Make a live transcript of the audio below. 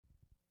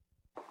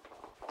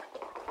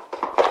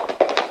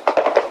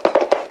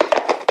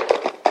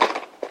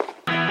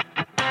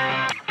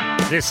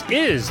This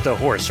is the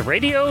Horse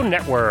Radio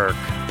Network.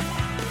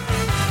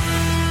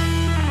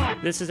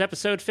 This is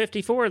episode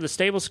 54 of the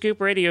Stable Scoop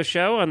Radio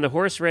Show on the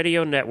Horse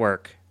Radio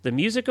Network. The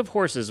music of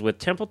horses with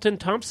Templeton,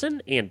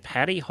 Thompson, and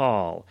Patti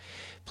Hall.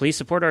 Please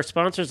support our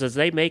sponsors as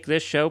they make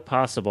this show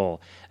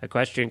possible.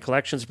 Equestrian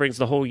Collections brings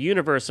the whole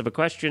universe of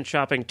equestrian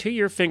shopping to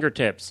your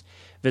fingertips.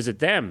 Visit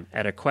them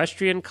at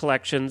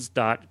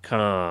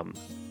equestriancollections.com.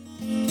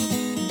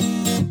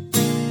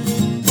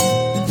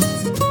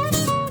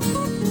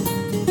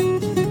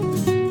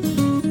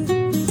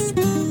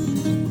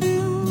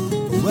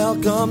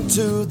 Welcome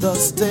to the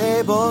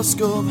Stable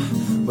Scoop,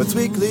 with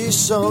weekly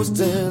shows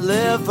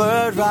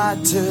delivered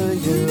right to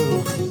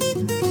you.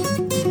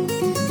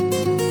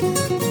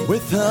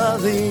 With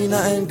Helena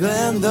and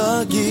Glenn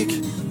the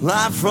Geek,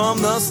 live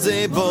from the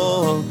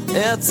stable,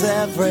 it's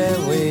every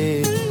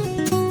week.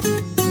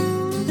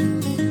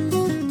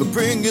 They'll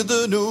bring you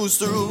the news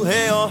through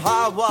hail or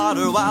high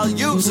water, while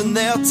using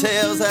their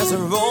tails as their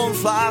own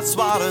fly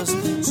swatters.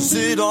 So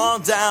sit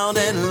on down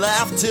and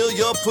laugh till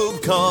you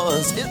poop,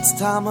 cause it's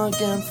time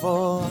again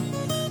for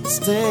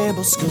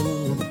Stable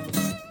Scoop.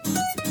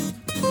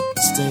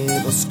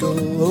 Stable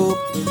Scoop.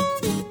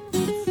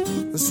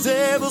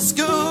 Stable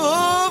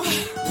Scoop.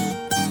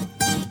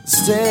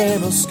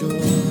 Stable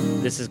Scoop.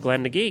 This is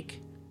Glenn the Geek.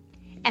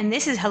 And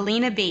this is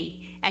Helena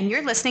B. And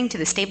you're listening to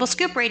the Stable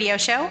Scoop Radio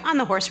Show on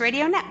the Horse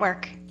Radio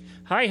Network.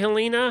 Hi,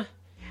 Helena.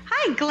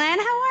 Hi, Glenn.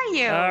 How are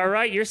you? All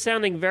right, you're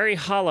sounding very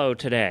hollow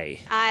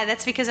today.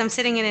 That's because I'm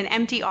sitting in an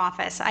empty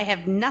office. I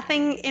have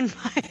nothing in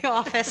my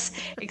office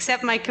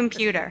except my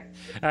computer.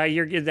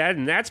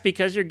 And that's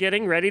because you're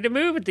getting ready to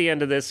move at the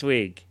end of this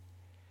week.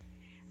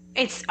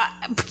 It's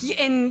on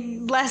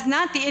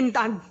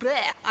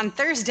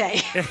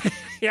Thursday.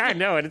 Yeah, I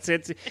know.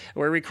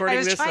 We're recording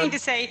this. I was trying to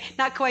say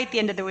not quite the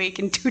end of the week,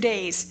 in 2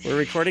 days. We're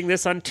recording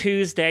this on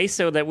Tuesday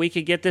so that we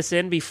could get this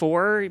in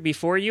before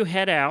you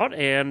head out.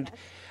 And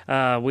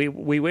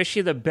we wish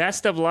you the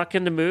best of luck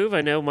in the move.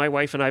 I know my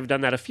wife and I have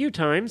done that a few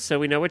times, so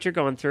we know what you're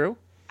going through.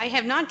 I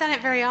have not done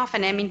it very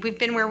often. I mean, we've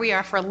been where we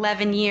are for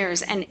 11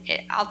 years, and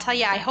I'll tell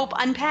you, I hope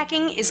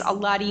unpacking is a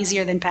lot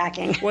easier than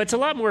packing. Well, it's a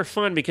lot more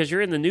fun because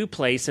you're in the new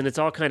place, and it's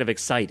all kind of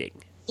exciting.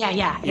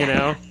 Yeah. You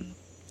know?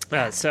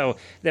 So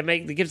that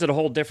gives it a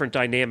whole different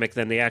dynamic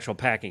than the actual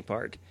packing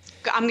part.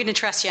 I'm going to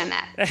trust you on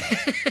that.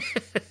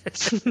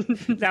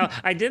 Now,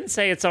 I didn't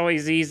say it's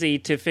always easy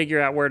to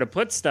figure out where to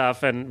put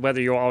stuff and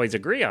whether you'll always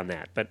agree on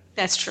that, but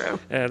that's true.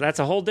 That's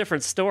a whole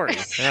different story.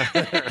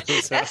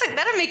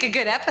 That'll make a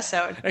good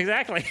episode.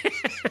 Exactly.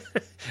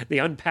 The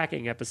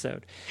unpacking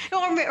episode.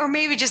 Or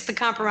maybe just the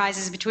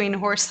compromises between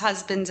horse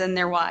husbands and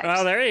their wives.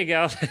 Oh, there you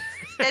go.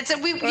 You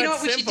know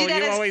what? We should do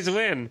that. You always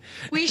win.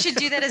 We should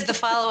do that as the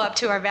follow-up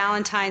to our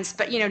Valentine's,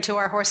 but to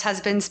our horse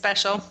husband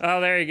special.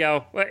 Oh, there you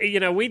go. Well,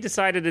 we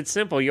decided it's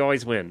simple. You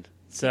always win.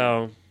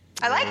 So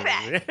I like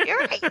that. You're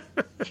right.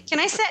 Can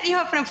I set you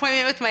up an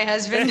appointment with my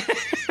husband?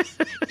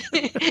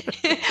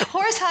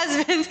 Horse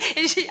husbands.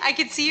 I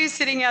could see you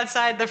sitting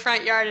outside the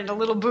front yard in a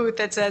little booth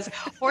that says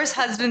 "Horse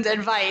husband's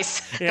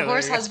advice." Yeah, the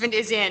horse husband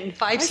is in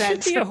 5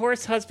 cents. I should be a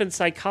horse husband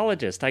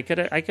psychologist. I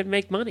could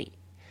make money.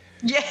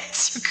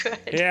 Yes, you could.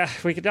 Yeah,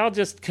 we could all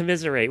just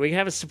commiserate. We could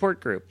have a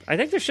support group. I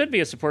think there should be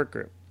a support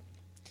group.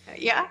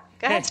 Yeah,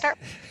 go ahead, start.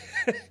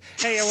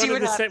 Hey,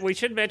 we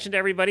should mention to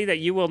everybody that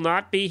you will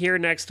not be here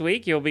next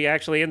week. You'll be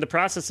actually in the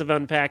process of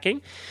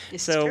unpacking.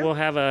 So we'll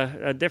have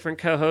a different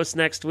co-host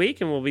next week,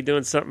 and we'll be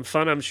doing something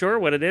fun, I'm sure.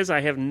 What it is,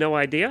 I have no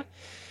idea.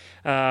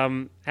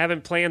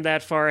 Haven't planned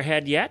that far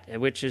ahead yet,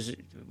 which is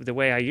the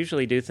way I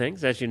usually do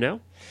things, as you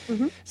know.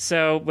 Mm-hmm.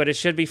 So, but it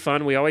should be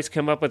fun. We always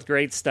come up with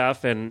great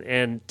stuff.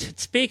 And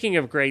speaking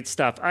of great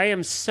stuff, I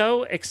am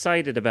so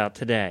excited about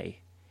today.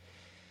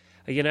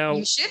 You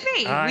should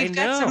be. We've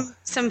got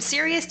some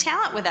serious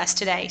talent with us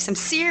today. Some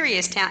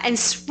serious talent and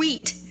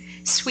sweet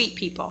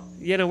people.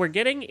 We're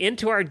getting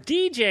into our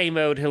DJ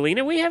mode,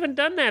 Helena. We haven't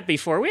done that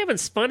before. We haven't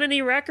spun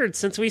any records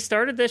since we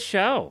started this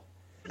show.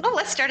 Oh,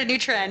 let's start a new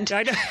trend.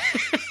 I know.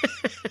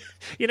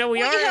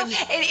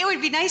 It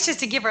would be nice just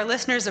to give our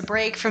listeners a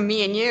break from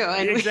me and you.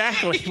 And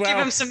exactly. Give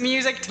them some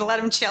music to let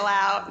them chill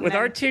out. With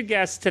our two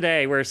guests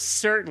today, we're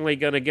certainly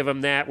going to give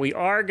them that. We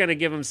are going to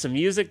give them some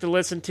music to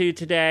listen to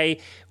today.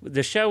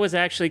 The show is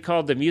actually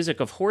called The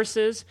Music of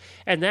Horses,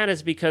 and that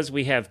is because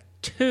we have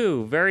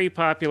two very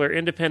popular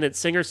independent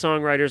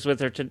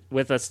singer-songwriters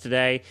with us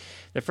today.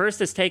 The first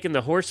has taken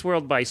the horse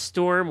world by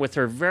storm with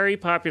her very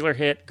popular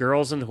hit,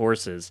 Girls and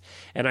Horses.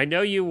 And I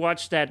know you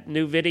watched that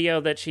new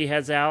video that she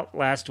has out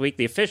last week,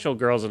 the official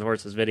Girls and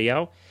Horses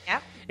video.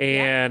 Yep.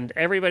 And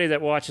everybody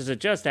that watches it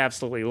just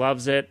absolutely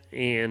loves it.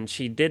 And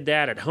she did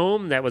that at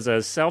home. That was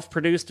a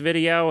self-produced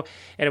video.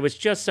 And it was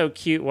just so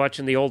cute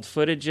watching the old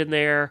footage in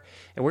there.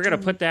 And we're going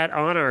to put that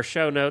on our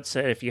show notes.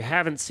 And if you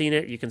haven't seen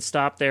it, you can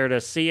stop there to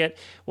see it.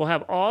 We'll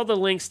have all the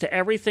links to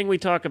everything we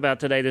talk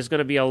about today. There's going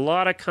to be a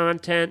lot of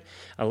content,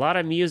 a lot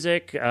of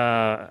music,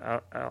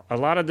 a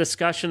lot of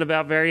discussion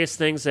about various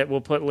things that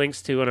we'll put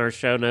links to in our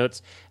show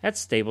notes at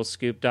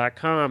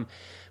stablescoop.com.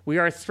 We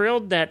are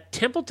thrilled that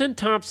Templeton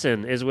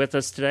Thompson is with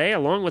us today,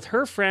 along with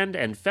her friend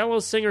and fellow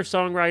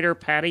singer-songwriter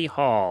Patti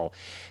Hall.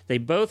 They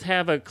both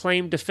have a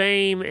claim to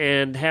fame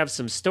and have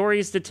some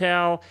stories to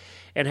tell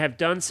and have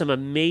done some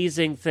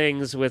amazing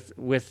things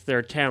with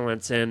their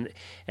talents, and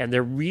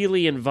they're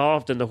really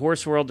involved in the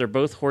horse world. They're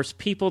both horse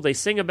people. They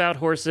sing about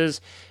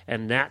horses,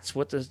 and that's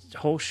what the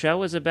whole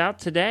show is about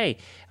today.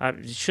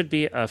 It should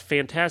be a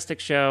fantastic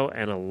show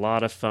and a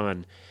lot of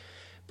fun.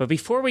 But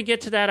before we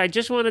get to that, I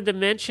just wanted to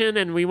mention,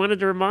 and we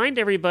wanted to remind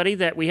everybody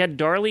that we had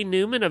Darley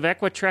Newman of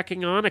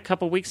Equitrekking on a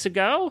couple weeks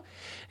ago.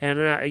 And,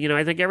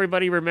 I think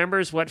everybody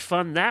remembers what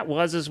fun that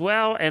was as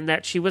well, and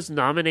that she was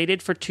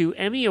nominated for 2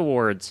 Emmy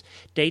Awards,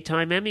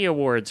 Daytime Emmy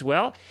Awards.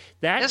 Well,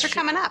 those are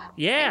coming up.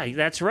 Yeah,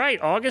 that's right.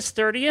 August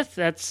 30th.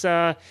 That's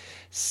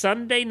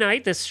Sunday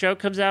night. This show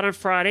comes out on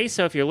Friday.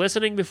 So if you're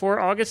listening before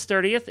August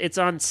 30th, it's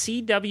on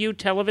CW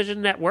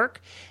Television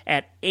Network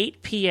at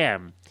 8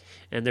 p.m.,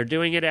 and they're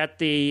doing it at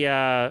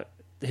the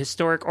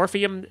historic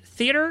Orpheum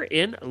Theater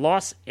in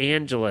Los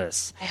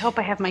Angeles. I hope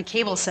I have my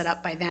cable set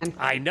up by then.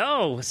 I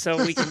know,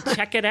 so we can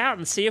check it out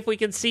and see if we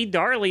can see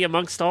Darley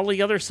amongst all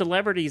the other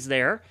celebrities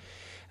there.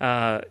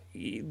 And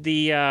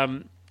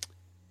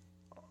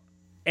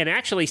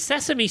actually,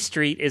 Sesame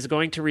Street is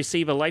going to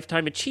receive a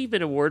Lifetime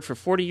Achievement Award for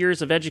 40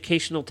 years of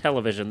educational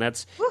television.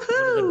 That's one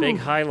of the big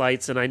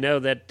highlights, and I know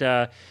that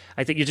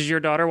I think, did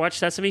your daughter watch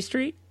Sesame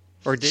Street?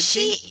 Or did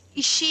she?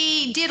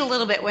 She did a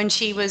little bit when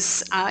she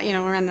was,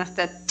 around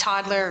the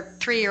toddler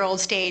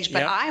 3-year-old stage. But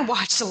yep. I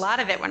watched a lot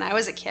of it when I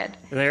was a kid.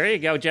 There you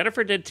go.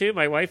 Jennifer did too.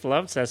 My wife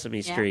loved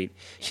Sesame Street.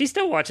 Yeah. She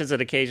still watches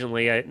it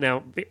occasionally.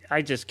 Now,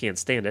 I just can't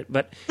stand it.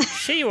 But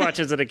she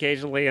watches it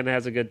occasionally and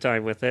has a good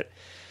time with it.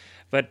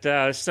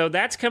 But so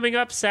that's coming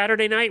up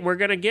Saturday night. We're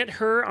going to get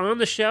her on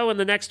the show in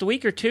the next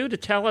week or two to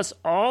tell us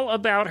all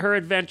about her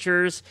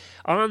adventures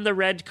on the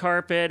red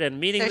carpet and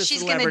meeting the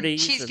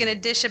celebrities. She's going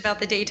to dish about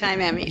the Daytime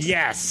Emmys.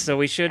 Yes, so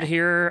we should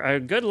hear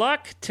good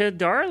luck to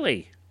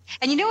Darley.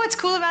 And you know what's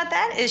cool about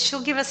that is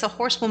she'll give us a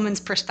horsewoman's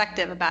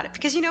perspective about it.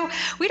 Because,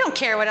 we don't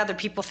care what other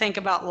people think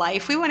about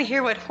life. We want to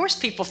hear what horse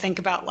people think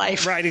about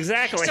life. Right,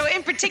 exactly. So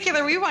in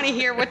particular, we want to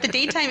hear what the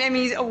Daytime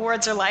Emmy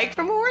Awards are like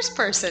from a horse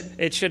person.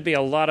 It should be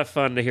a lot of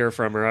fun to hear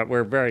from her.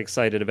 We're very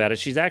excited about it.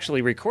 She's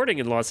actually recording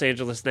in Los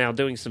Angeles now,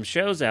 doing some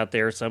shows out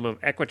there, some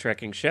of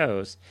Equitrekking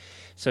shows.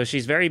 So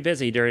she's very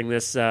busy during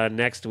this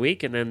next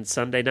week, and then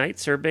Sunday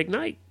night's her big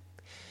night.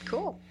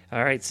 Cool.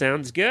 All right,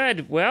 sounds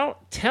good. Well,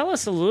 tell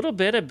us a little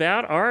bit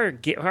about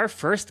our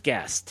first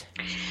guest.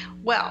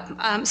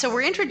 Well, so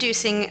we're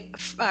introducing,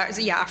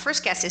 our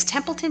first guest is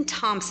Templeton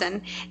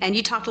Thompson, and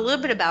you talked a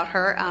little bit about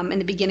her in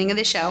the beginning of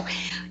the show.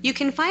 You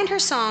can find her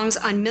songs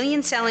on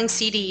million-selling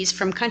CDs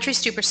from country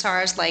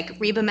superstars like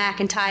Reba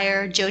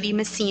McEntire, Jody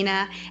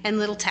Messina, and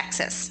Little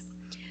Texas.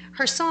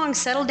 Her song,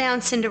 Settle Down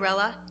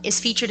Cinderella, is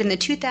featured in the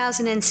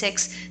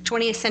 2006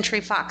 20th Century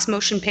Fox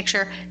motion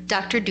picture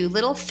Dr.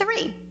 Dolittle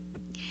 3.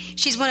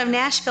 She's one of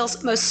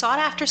Nashville's most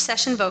sought-after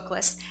session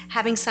vocalists,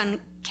 having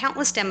sung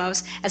countless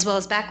demos as well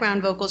as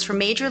background vocals for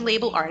major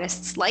label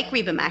artists like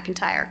Reba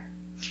McEntire.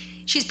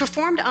 She's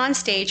performed on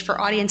stage for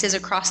audiences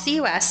across the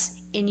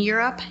U.S., in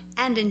Europe,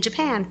 and in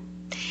Japan.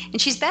 And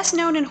she's best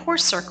known in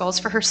horse circles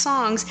for her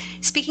songs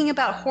speaking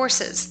about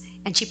horses,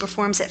 and she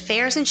performs at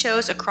fairs and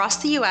shows across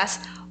the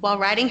U.S. while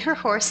riding her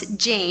horse,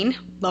 Jane,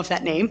 love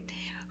that name,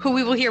 who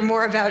we will hear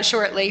more about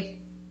shortly.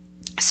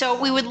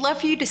 So we would love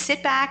for you to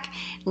sit back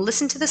and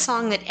listen to the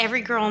song that every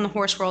girl in the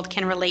horse world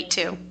can relate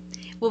to.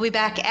 We'll be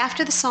back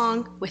after the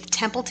song with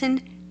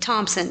Templeton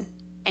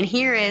Thompson. And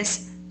here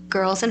is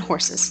Girls and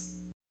Horses.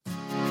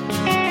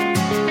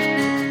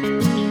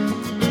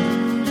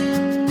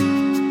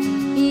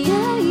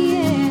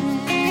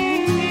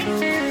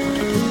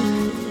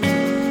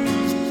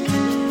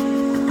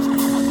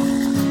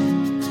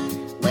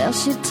 Well,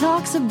 she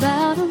talks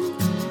about them,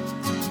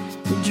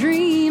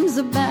 dreams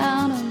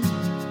about them,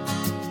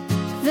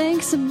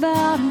 thinks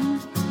about him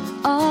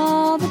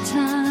all the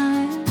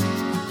time.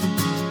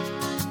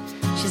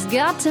 She's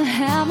got to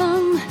have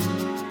him,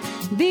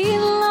 be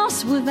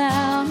lost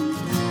without him.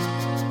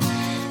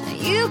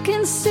 You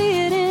can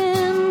see it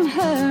in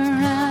her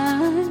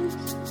eyes.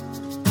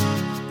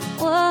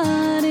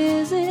 What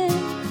is it?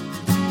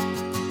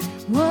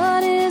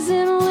 What is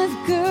it with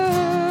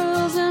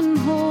girls and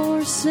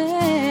horses?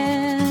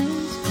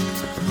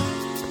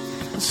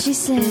 She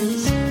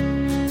says,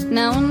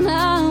 now when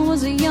I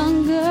was a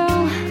young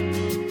girl,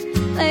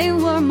 they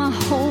were my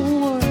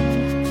whole world.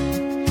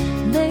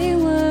 They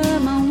were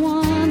my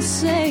one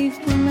safe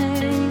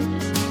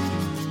place.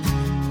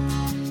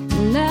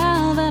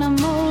 Now that I'm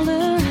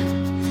older,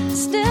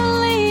 still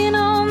lean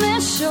on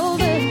their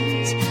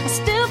shoulders. I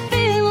still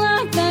feel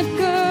like that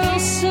girl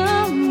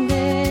some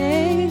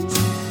days.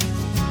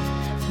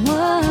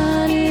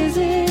 What is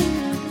it?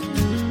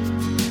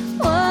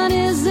 What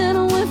is it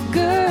with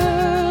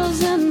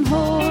girls and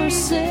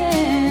horses?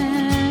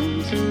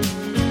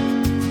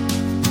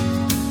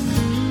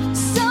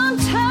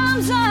 Sometimes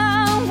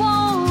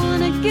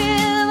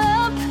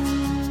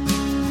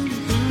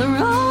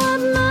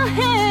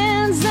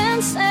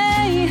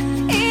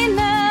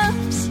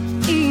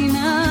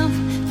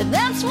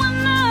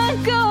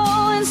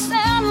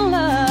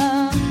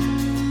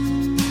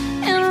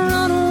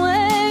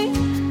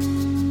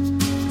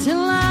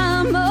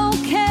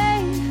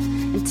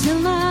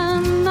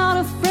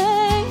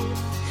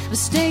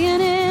staying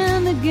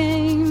in the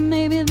game,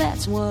 maybe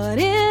that's what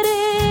it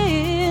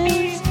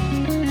is.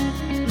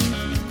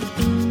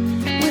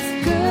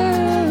 With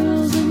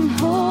girls and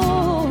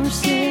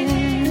horses.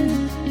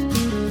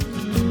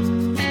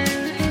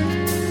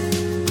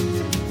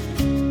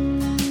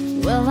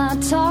 Well, I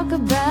talk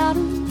about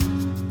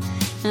them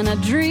and I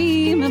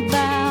dream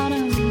about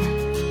them.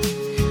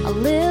 I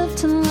live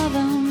to love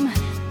them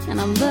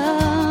and I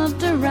love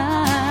to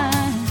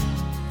ride.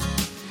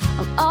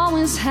 I'll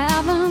always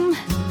have them,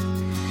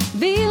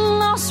 be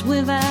lost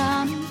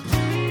without them.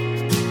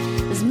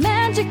 There's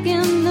magic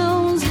in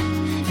those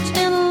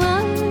gentle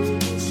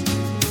lines.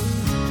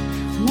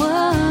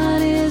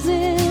 What is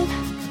it?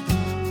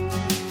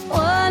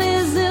 What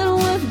is it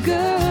with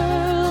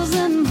girls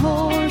and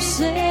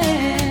horses?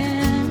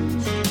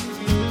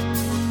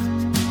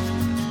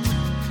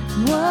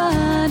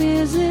 What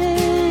is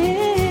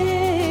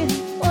it?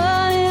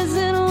 What is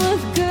it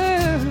with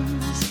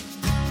girls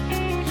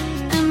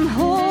and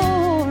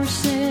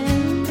horses?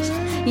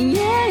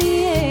 Yeah,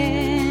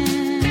 yeah.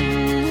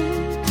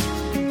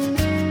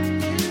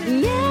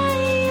 Yeah,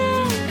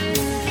 yeah.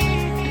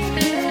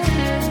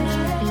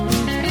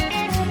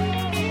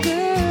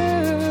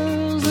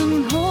 Girls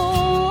and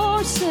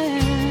horses.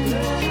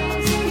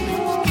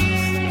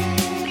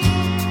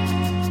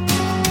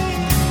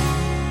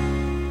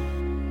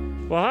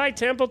 Well, hi,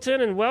 Templeton,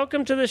 and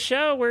welcome to the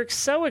show. We're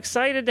so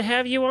excited to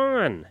have you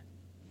on.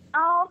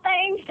 Oh,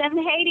 thanks, and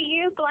hey to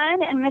you,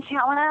 Glenn and Miss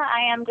Helena.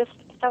 I am just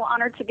so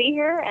honored to be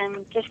here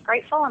and just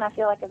grateful, and I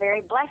feel like a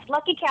very blessed,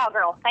 lucky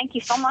cowgirl. Thank you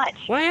so much.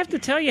 Well, I have to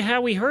tell you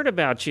how we heard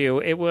about you.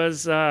 It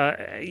was,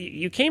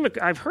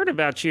 I've heard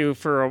about you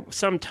for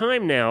some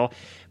time now,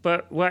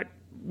 but what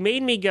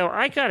made me go,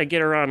 I got to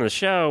get her on the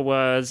show,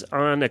 was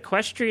on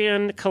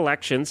Equestrian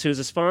Collections, who's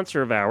a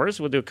sponsor of ours.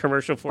 We'll do a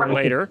commercial for her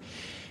later.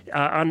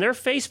 On their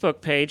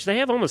Facebook page, they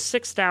have almost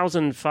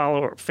 6,000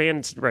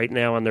 fans right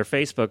now on their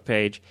Facebook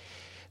page.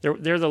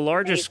 They're the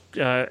largest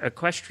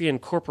equestrian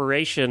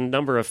corporation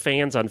number of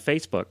fans on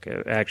Facebook,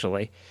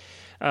 actually.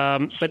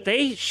 But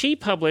she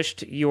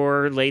published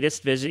your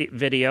latest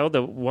video,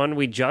 the one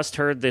we just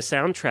heard the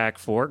soundtrack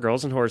for,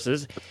 Girls and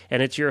Horses,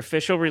 and it's your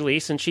official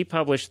release, and she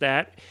published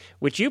that,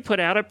 which you put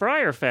out at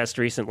Briarfest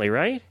recently,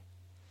 right?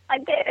 I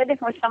did.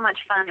 It was so much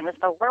fun. It was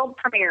the world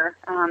premiere,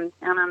 and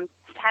I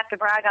have to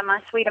brag on my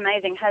sweet,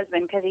 amazing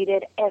husband because he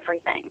did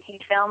everything. He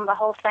filmed the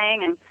whole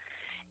thing and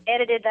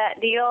edited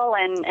that deal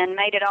and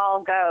made it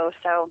all go.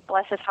 So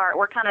bless his heart.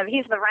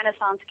 He's the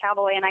Renaissance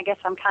cowboy, and I guess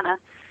I'm kind of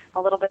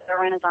a little bit of a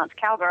Renaissance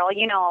cowgirl.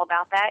 You know all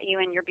about that. You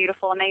and your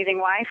beautiful, amazing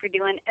wife, you're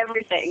doing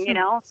everything, you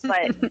know.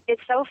 But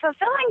it's so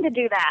fulfilling to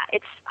do that.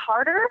 It's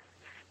harder,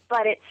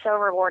 but it's so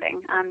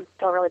rewarding. I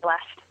feel really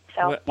blessed.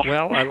 So,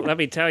 well, let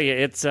me tell you,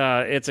 it's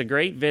a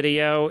great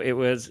video. It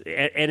was,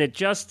 and it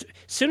just,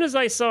 as soon as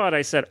I saw it,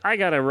 I said, I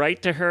got to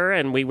write to her,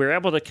 and we were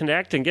able to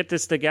connect and get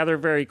this together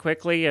very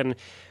quickly. And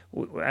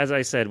as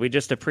I said, we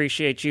just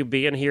appreciate you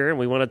being here, and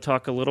we want to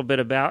talk a little bit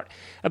about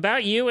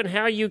you and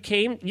how you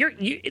came.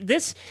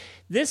 This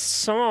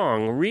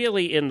song,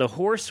 really, in the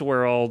horse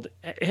world,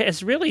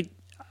 has really.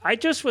 I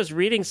just was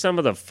reading some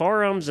of the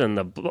forums and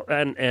some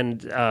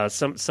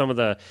of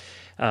the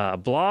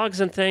blogs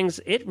and things.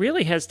 It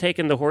really has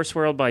taken the horse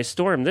world by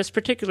storm. This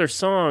particular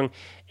song,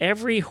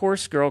 every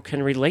horse girl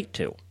can relate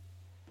to.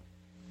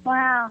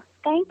 Wow,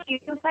 thank you.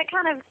 That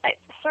kind of, it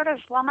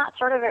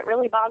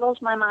really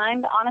boggles my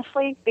mind,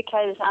 honestly,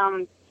 because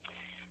I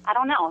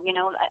don't know. You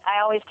know,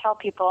 I always tell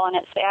people, and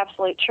it's the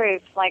absolute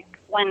truth, like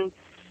when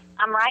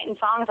I'm writing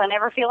songs, I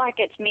never feel like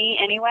it's me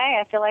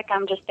anyway. I feel like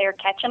I'm just there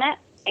catching it,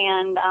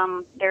 and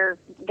they're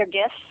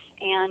gifts,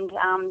 and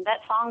that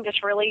song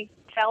just really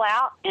fell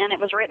out, and it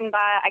was written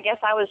by, I guess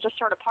I was just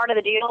sort of part of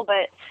the deal,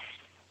 but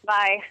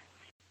by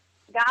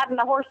God and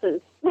the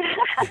horses,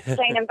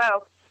 Jane and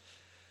Bo.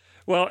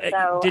 Well,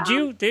 so,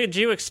 did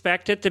you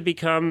expect it to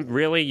become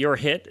really your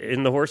hit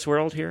in the horse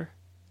world here?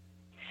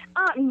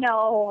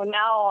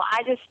 No.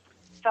 I just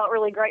felt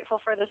really grateful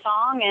for the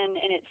song, and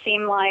it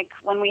seemed like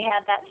when we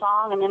had that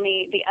song and then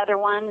the other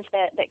ones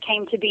that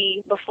came to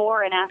be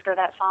before and after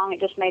that song, it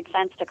just made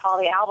sense to call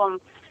the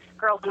album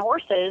Girls and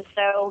Horses.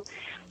 So,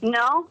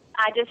 no,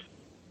 I just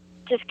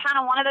kind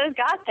of one of those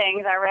God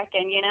things, I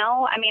reckon, you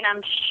know. I mean,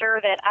 I'm sure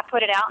that I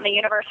put it out in the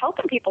universe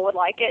hoping people would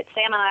like it.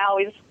 Sam and I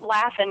always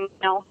laugh and,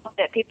 you know,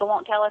 that people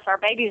won't tell us our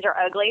babies are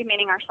ugly,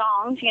 meaning our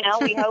songs, you know.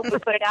 We hope we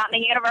put it out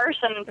in the universe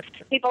and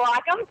people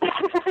like them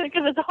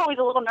because it's always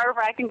a little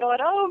nerve-wracking going,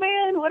 oh,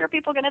 man, what are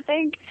people going to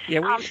think?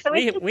 Yeah,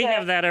 we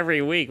have that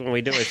every week when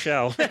we do a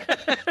show. Yeah,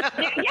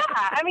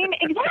 I mean,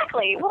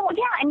 exactly. Well,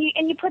 yeah, and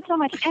you put so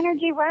much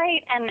energy,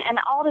 right, and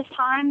all this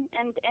time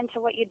into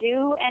what you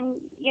do,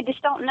 and you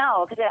just don't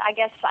know, because I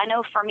guess I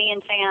know for me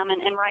and Sam,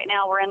 and right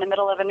now we're in the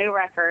middle of a new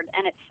record,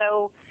 and it's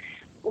so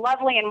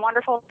lovely and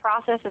wonderful. The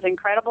process is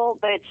incredible,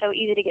 but it's so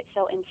easy to get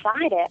so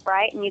inside it,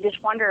 right? And you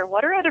just wonder,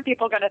 what are other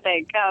people going to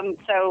think?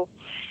 So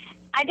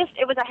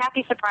it was a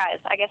happy surprise.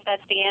 I guess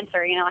that's the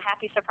answer, you know, a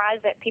happy surprise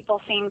that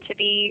people seem to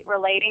be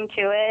relating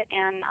to it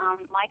and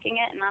liking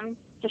it, and I'm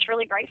just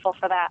really grateful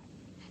for that.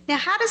 Now,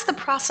 how does the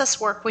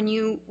process work when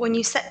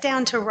you sit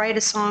down to write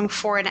a song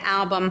for an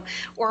album,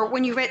 or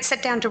when you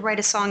sit down to write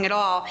a song at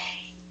all?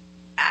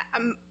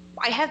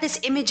 I have this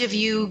image of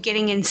you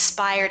getting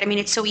inspired. I mean,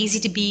 it's so easy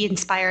to be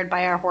inspired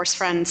by our horse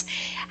friends.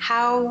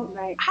 How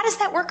does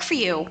that work for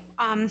you?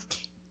 Tell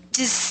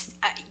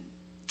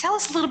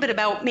us a little bit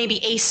about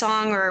maybe a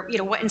song, or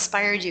what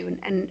inspired you,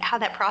 and how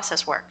that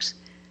process works.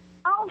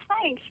 Oh,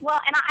 thanks. Well,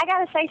 and I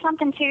got to say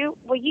something too.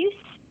 Will you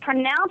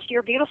pronounce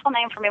your beautiful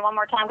name for me one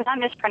more time? Because I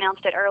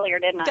mispronounced it earlier,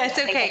 didn't I? That's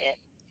okay.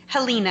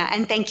 Helena,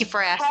 and thank you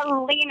for asking.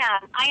 Helena.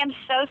 I am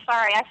so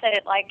sorry. I said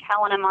it like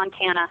Helena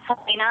Montana.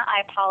 Helena,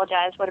 I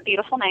apologize. What a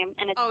beautiful name.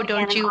 And it's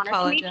don't you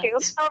apologize. To meet you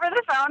over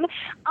the phone.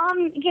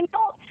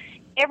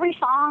 Every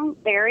song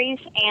varies,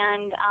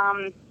 and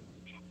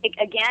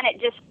it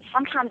just,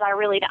 sometimes I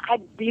really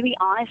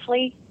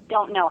honestly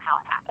don't know how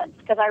it happens,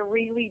 because I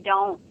really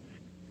don't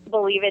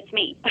believe it's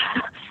me.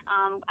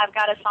 I've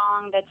got a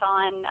song that's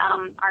on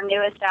our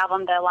newest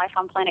album, the Life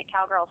on Planet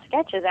Cowgirl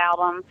Sketches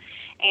album,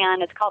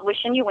 and it's called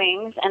Wishing You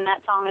Wings, and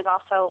that song is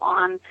also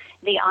on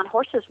the On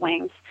Horse's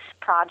Wings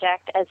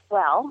project as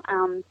well.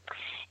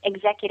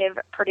 Executive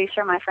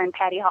producer, my friend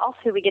Patti,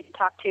 who we get to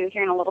talk to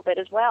here in a little bit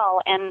as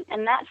well, and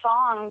that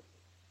song,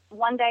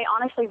 one day,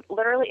 honestly,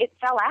 literally, it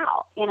fell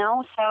out,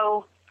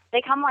 so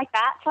they come like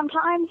that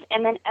sometimes,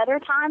 and then other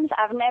times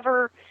I've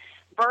never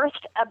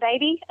birthed a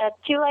baby, a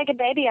two-legged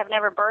baby. I've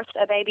never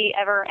birthed a baby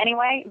ever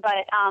anyway,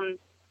 but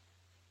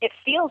it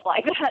feels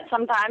like that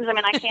sometimes. I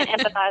mean, I can't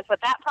empathize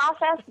with that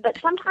process, but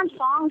sometimes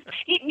songs,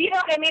 you know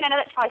what I mean? I know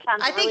that probably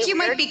sounds I think really you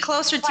weird, might be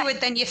closer to it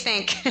than you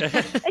think.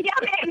 Yeah,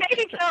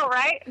 maybe so,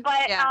 right?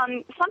 But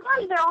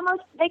sometimes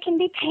they can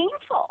be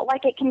painful.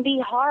 Like, it can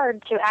be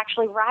hard to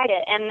actually write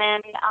it, and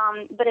then,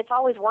 but it's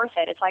always worth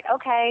it. It's like,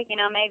 okay,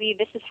 maybe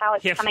this is how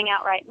it's coming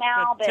out right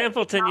now, but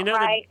Templeton, it's not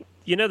right.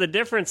 The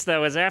difference,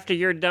 though, is after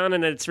you're done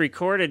and it's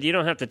recorded, you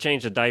don't have to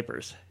change the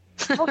diapers.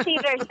 Well, see,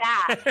 there's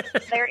that.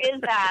 There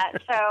is that.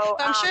 So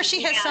I'm sure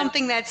she has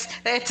something that's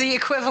the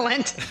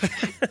equivalent.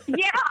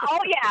 Yeah.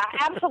 Oh, yeah.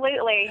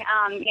 Absolutely.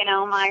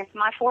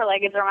 My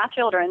four-leggeds are my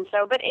children.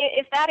 So, but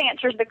if that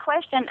answers the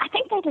question, I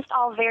think they just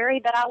all vary.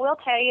 But I will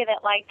tell you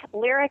that, like,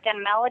 lyric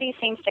and melody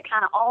seems to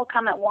kind of all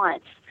come at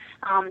once.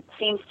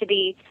 Seems to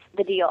be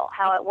the deal,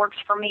 how it works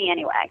for me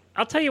anyway.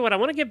 I'll tell you what, I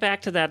want to get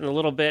back to that in a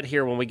little bit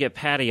here when we get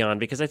Patti on,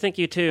 because I think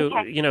you too,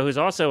 who's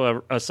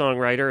also a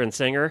songwriter and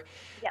singer.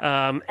 Yep.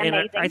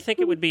 And I think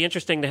it would be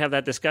interesting to have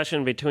that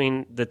discussion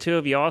between the two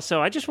of you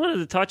also. I just wanted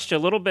to touch a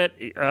little bit,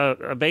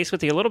 base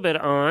with you a little bit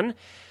on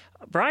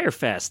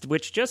Briarfest,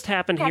 which just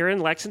happened here in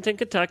Lexington,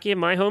 Kentucky, in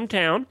my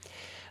hometown.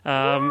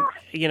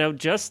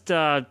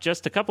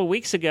 Just a couple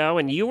weeks ago,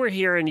 and you were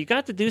here, and you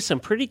got to do some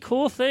pretty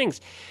cool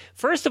things.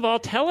 First of all,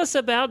 tell us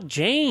about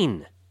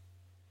Jane.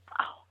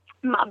 Oh,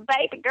 my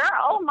baby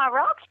girl, my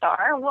rock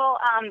star. Well,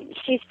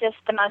 she's just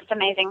the most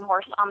amazing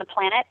horse on the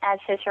planet, as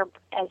is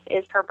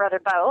her brother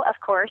Bo,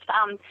 of course.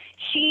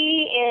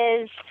 She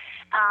is,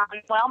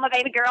 my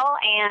baby girl,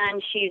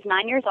 and she's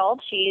 9 years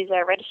old. She's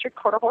a registered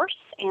quarter horse,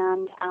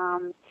 and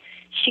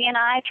she and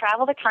I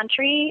travel the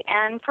country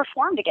and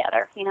perform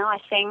together. I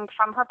sing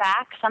from her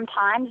back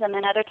sometimes, and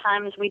then other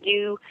times we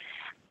do,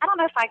 I don't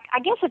know if I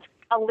guess it's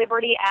a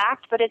liberty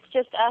act, but it's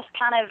just us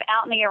kind of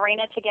out in the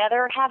arena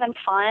together having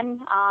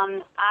fun.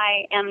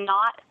 I am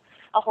not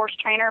a horse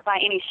trainer by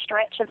any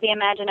stretch of the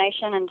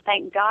imagination, and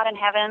thank God in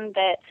heaven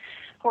that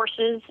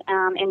horses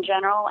in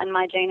general and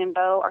my Jane and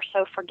Bo are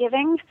so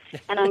forgiving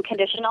and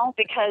unconditional,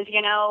 because,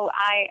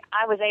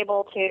 I was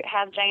able to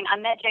have Jane. I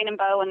met Jane and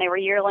Bo when they were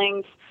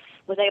yearlings,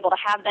 was able to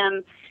have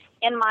them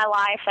in my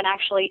life and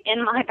actually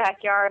in my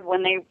backyard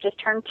when they just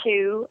turned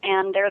 2,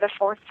 and they're the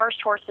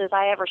first horses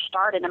I ever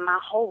started in my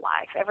whole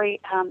life. Every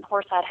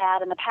horse I'd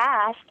had in the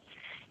past,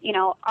 they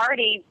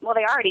already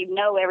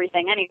know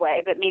everything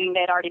anyway, but meaning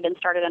they'd already been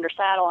started under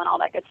saddle and all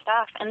that good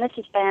stuff. And this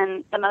has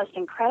been the most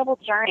incredible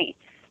journey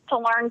to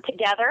learn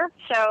together.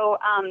 So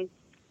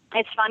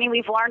it's funny,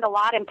 we've learned a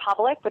lot in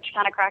public, which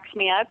kind of cracks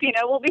me up. We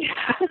kind of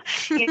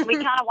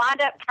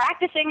wind up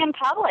practicing in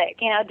public,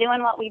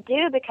 doing what we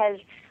do, because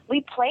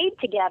we played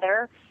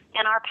together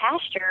in our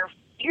pasture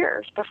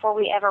years before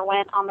we ever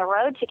went on the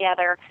road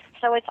together.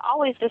 So it's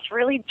always this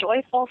really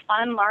joyful,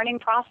 fun learning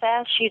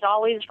process. She's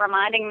always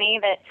reminding me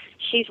that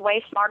she's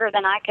way smarter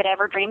than I could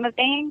ever dream of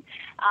being.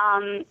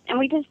 And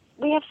we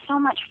have so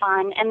much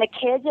fun. And the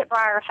kids at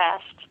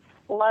Briarfest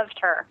loved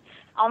her.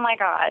 Oh, my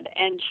God.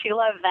 And she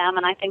loved them,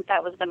 and I think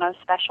that was the most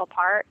special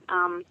part.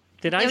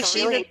 Is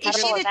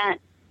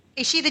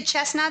she the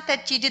chestnut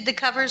that you did the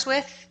covers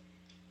with?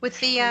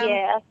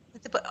 Yeah.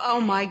 Oh,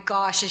 my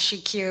gosh, is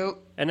she cute?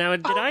 And now,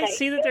 did I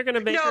see that they're going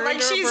to make her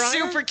into a she's Briar?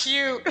 super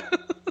cute.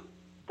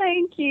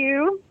 Thank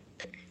you.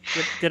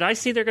 Did I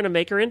see they're going to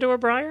make her into a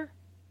Briar?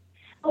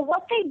 Well,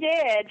 what they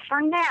did for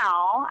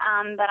now,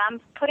 but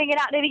I'm putting it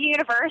out into the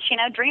universe,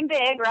 dream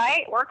big,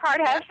 right? Work hard,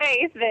 have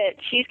faith that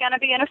she's going to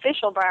be an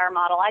official Briar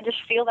model. I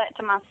just feel that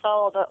to my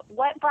soul. But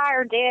what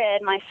Briar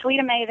did, my sweet,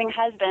 amazing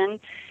husband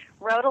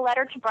wrote a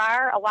letter to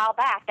Briar a while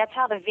back. That's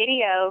how the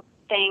video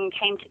thing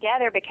came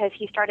together because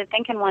he started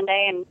thinking one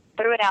day and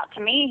threw it out to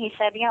me. He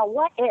said,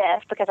 what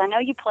if, because I know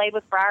you played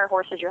with Breyer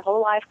horses your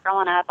whole life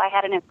growing up. I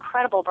had an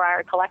incredible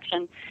Breyer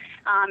collection.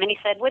 And he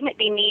said, wouldn't it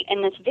be neat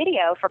in this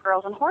video for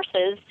Girls and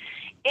Horses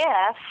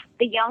if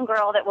the young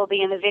girl that will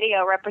be in the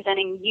video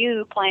representing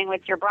you playing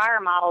with your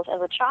Breyer models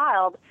as a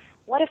child,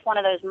 what if one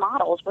of those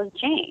models was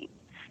Jane?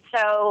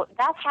 So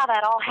that's how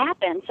that all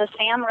happened. So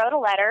Sam wrote a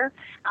letter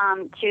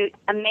to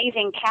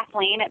amazing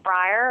Kathleen at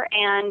Breyer,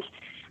 and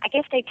I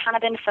guess they'd kind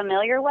of been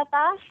familiar with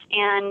us,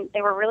 and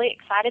they were really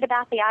excited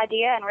about the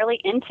idea and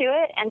really into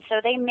it, and so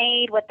they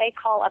made what they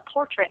call a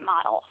portrait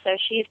model. So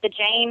she's the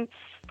Jane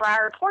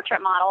Breyer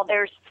portrait model.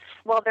 There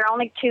are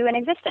only two in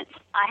existence.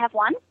 I have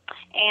one,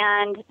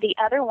 and the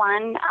other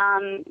one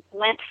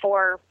went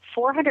for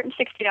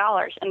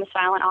 $460 in the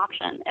silent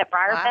auction at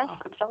Breyer Fest.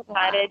 I'm so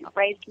excited. Wow.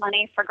 Raised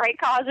money for great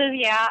causes,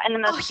 and the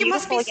most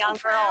beautiful young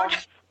girl.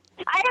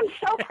 I am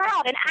so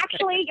proud. And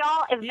actually,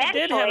 y'all, eventually...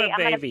 You did have a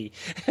baby.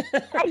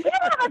 I did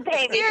have a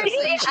baby.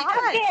 Seriously, she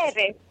does.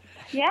 Baby.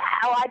 Yeah,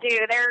 I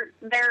do. They're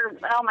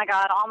oh my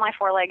God, all my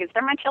four-leggeds.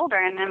 They're my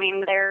children. I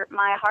mean, they're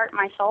my heart,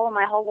 my soul,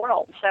 my whole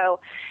world. So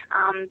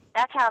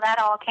that's how that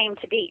all came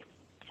to be.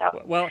 So,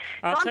 well,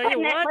 I'll tell you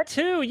what,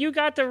 too. You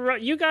got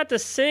to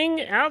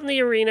sing out in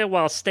the arena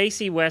while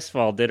Stacey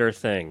Westfall did her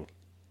thing.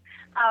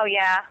 Oh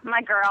yeah,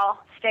 my girl,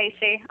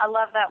 Stacey. I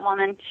love that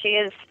woman.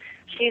 She's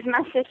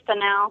my sister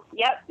now.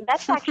 Yep,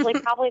 that's actually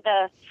probably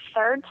the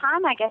third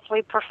time I guess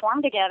we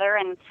performed together,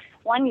 and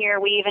one year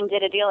we even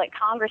did a deal at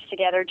Congress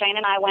together. Jane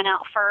and I went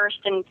out first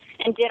and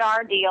did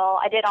our deal.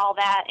 I did all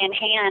that in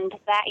hand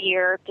that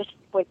year, just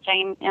with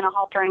Jane in a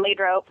halter and lead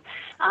rope,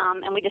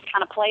 and we just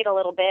kind of played a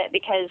little bit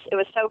because it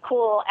was so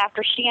cool.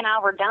 After she and I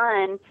were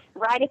done,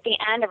 right at the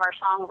end of our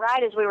song,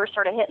 right as we were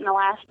sort of hitting the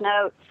last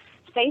note,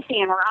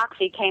 Stacey and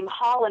Roxy came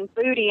hauling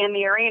booty in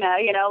the arena,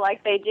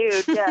 like they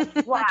do.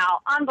 Just, wow,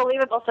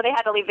 unbelievable. So they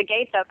had to leave the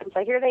gates open.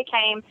 So here they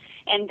came,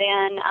 and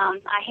then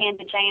I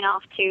handed Jane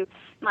off to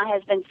my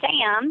husband,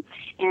 Sam,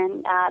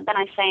 and then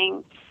I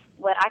sang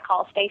what I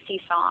call Stacey's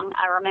song,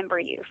 I Remember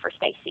You, for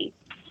Stacey.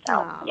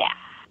 So, yeah.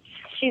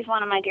 She's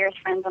one of my dearest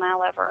friends, and I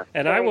love her.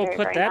 And I will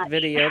put that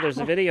video. There's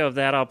a video of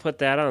that. I'll put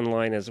that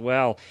online as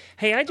well.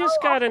 Hey, I just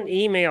got an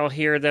email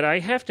here that I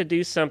have to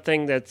do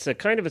something that's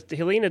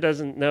Helena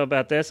doesn't know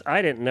about this.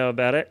 I didn't know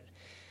about it.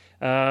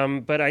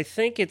 But I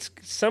think it's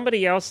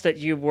somebody else that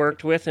you've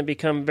worked with and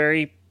become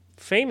very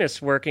famous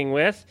working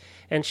with,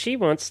 and she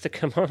wants to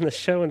come on the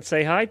show and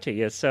say hi to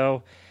you.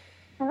 So,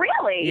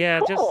 really? Yeah,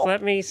 cool. Just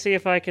let me see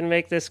if I can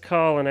make this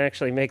call and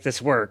actually make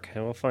this work,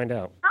 and we'll find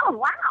out. Oh,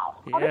 wow.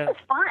 Yeah. Oh, this is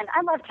fun.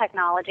 I love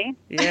technology.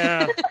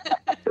 Yeah.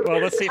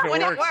 Well, let's see if it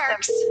when works. It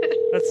works.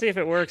 Let's see if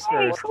it works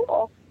first.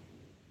 Cool.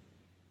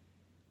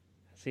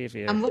 See if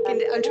you. I'm trying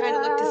to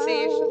look to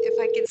see if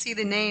I can see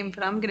the name,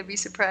 but I'm going to be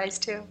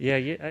surprised too. Yeah,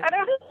 that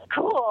is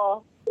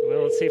cool.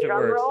 Well, let's see if it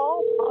works.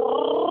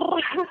 Roll.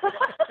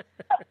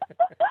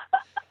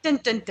 Dun,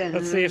 dun, dun.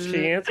 Let's see if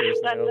she answers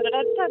now. Dun, dun,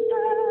 dun, dun,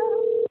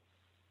 dun.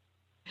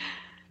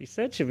 She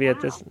said she'd be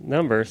at this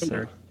number,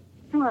 so.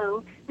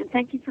 Hello, and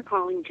thank you for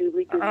calling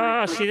Julie.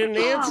 Oh, she didn't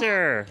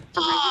answer.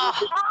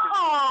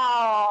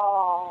 Oh.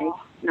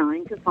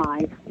 9 to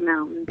 5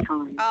 Mountain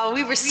Time. Oh,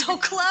 we were so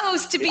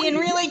close to being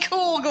really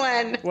cool,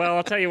 Glenn. Well,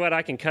 I'll tell you what,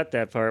 I can cut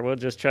that part. We'll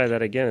just try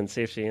that again and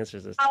see if she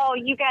answers this. Oh,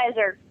 you guys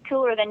are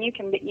cooler than you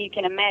can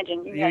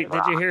imagine. Did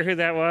you hear who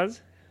that was?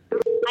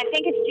 I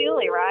think it's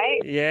Julie,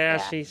 right? Yeah.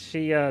 she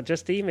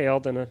just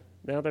emailed, and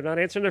now they're not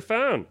answering their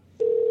phone.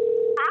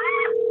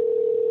 I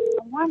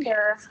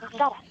wonder.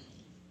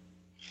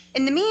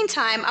 In the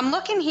meantime, I'm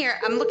looking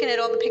at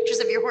all the pictures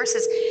of your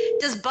horses.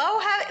 Does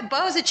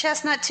Bo's a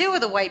chestnut too,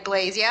 with a white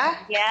blaze? Yeah.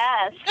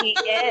 Yes, he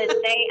is.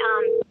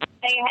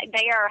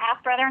 They are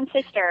half brother and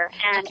sister,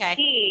 and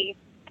he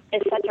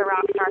is such a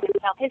rock star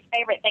himself. His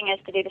favorite thing is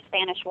to do the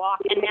Spanish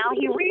walk, and now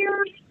he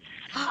rears.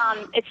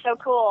 It's so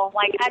cool.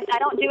 Like I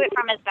don't do it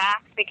from his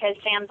back because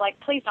Sam's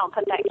like, please don't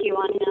put that cue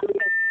on him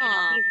because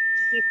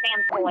he's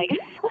Sam's boy.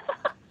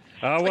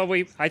 Oh,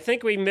 well, I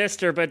think we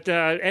missed her, but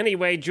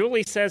anyway,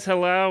 Julie says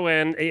hello,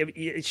 and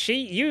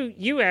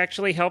you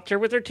actually helped her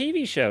with her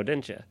TV show,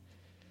 didn't you?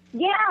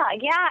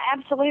 Yeah,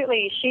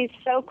 absolutely. She's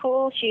so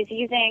cool. She's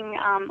using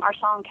our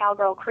song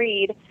Cowgirl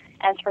Creed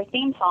as her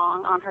theme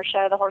song on her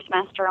show, The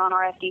Horsemaster, on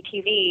RFD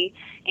TV.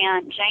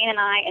 And Jane and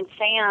I and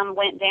Sam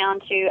went down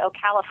to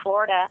Ocala,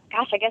 Florida.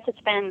 Gosh, I guess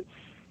it's been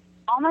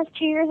almost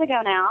 2 years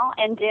ago now,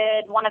 and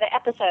did one of the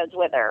episodes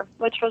with her,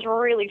 which was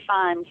really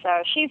fun.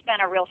 So she's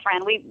been a real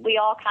friend. We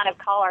all kind of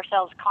call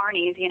ourselves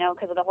carnies,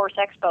 because of the Horse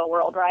Expo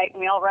world, right?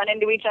 And we all run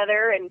into each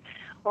other, and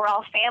we're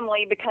all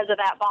family because of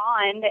that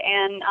bond.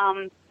 And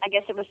I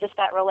guess it was just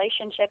that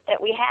relationship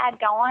that we had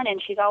going, and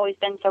she's always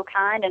been so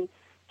kind and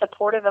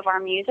supportive of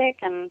our music,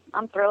 and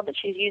I'm thrilled that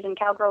she's using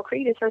Cowgirl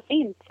Creed as her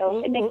theme.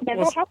 So it makes me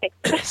very happy.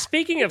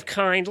 Speaking of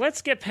kind,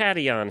 let's get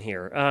Patti on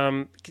here.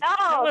 Tell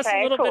us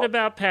a little bit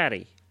about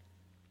Patti.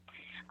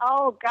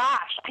 Oh,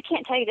 gosh. I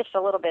can't tell you just a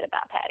little bit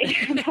about Patti.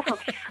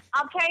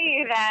 I'll tell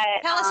you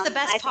that... Tell us the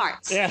best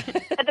parts. Yeah.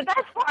 The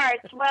best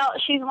course. Well,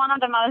 she's one of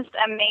the most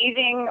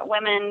amazing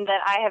women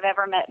that I have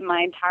ever met in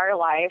my entire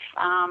life.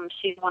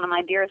 She's one of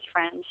my dearest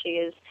friends. She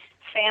is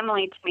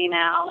family to me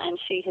now, and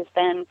she has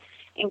been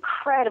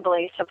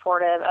incredibly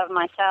supportive of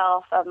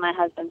myself, of my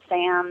husband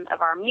Sam,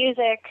 of our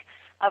music,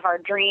 of our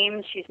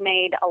dreams. She's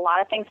made a lot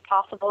of things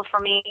possible for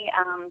me.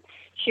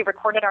 She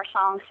recorded our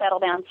song Settle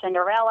Down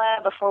Cinderella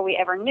before we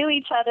ever knew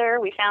each other.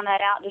 We found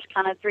that out just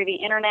kind of through the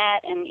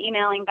internet and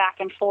emailing back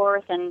and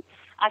forth, and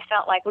I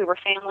felt like we were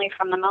family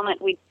from the moment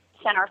we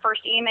sent our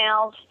first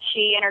emails.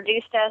 She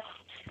introduced us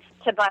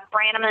to Buck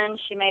Brannaman.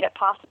 She made it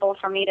possible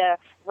for me to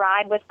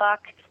ride with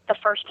Buck the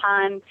first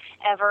time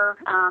ever.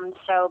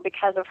 So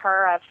because of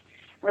her, I've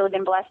really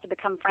been blessed to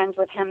become friends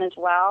with him as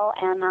well.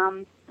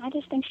 And I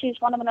just think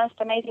she's one of the most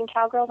amazing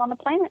cowgirls on the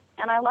planet,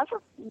 and I love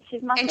her.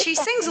 She's my And sister. she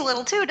sings a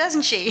little too,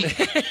 doesn't she?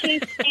 She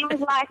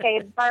sings like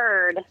a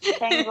bird.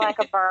 Sings like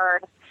a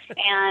bird.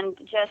 And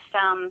just,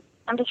 I'm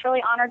just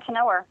really honored to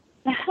know her.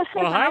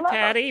 Well, hi,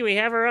 Patti. We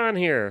have her on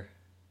here.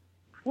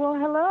 Well,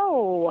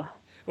 hello.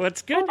 Well,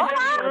 it's good to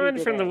have you on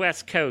from the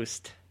West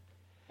Coast.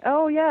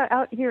 Oh, yeah,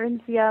 out here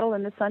in Seattle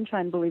in the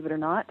sunshine, believe it or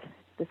not.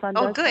 The sun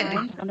does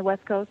shine on the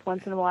West Coast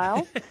once in a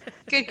while.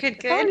 Good.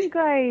 How are you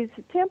guys?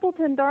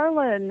 Templeton,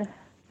 darling.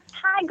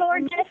 Hi,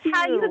 gorgeous.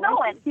 How you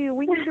going? Thank you.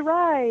 We need to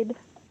ride.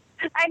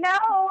 I know.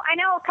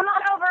 Come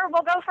on over.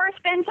 We'll go for a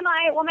spin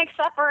tonight. We'll make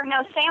supper.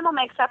 No, Sam will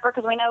make supper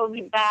because we know it would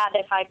be bad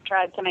if I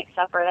tried to make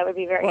supper. That would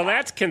be very bad.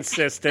 That's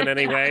consistent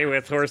anyway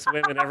with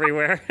horsewomen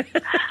everywhere.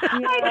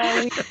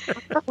 Yeah,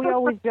 we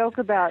always joke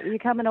about you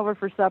coming over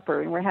for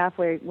supper, and we're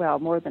halfway, well,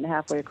 more than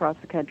halfway across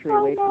the country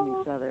away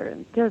from each other,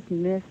 and just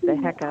miss the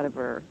heck out of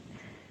her.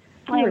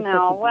 I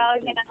know.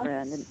 Well, you know.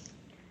 And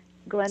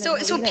Glenn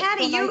So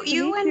Patti,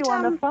 you and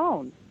on the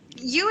phone.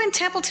 You and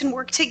Templeton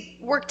work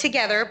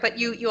together, but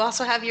you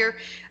also have your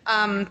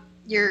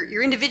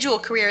individual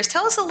careers.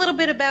 Tell us a little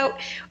bit about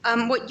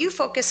what you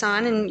focus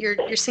on in your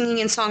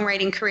singing and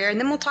songwriting career, and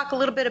then we'll talk a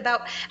little bit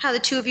about how the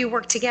two of you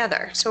work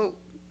together. So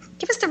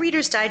give us the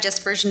Reader's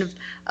Digest version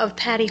of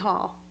Patti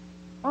Hall.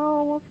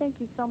 Oh, well, thank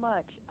you so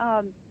much.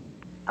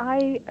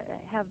 I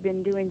have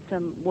been doing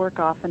some work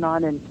off and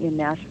on in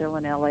Nashville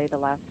and L.A. the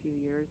last few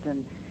years,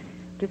 and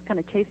just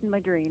kind of chasing my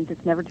dreams.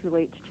 It's never too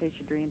late to chase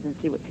your dreams and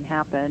see what can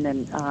happen.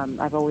 And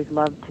I've always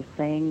loved to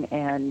sing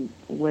and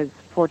was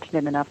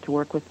fortunate enough to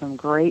work with some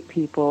great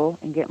people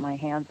and get my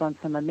hands on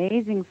some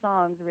amazing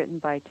songs written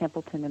by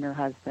Templeton and her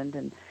husband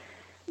and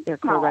their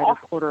co-writer,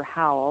 Porter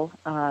Howell.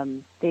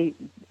 They,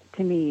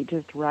 to me,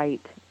 just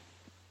write.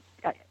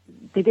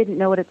 They didn't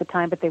know it at the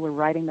time, but they were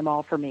writing them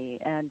all for me.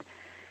 And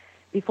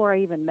before I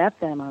even met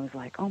them, I was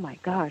like, oh, my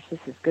gosh, this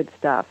is good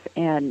stuff,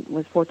 and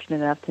was fortunate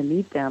enough to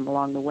meet them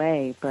along the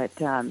way.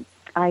 But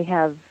I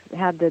have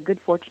had the good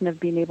fortune of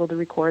being able to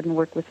record and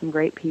work with some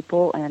great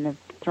people and have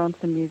thrown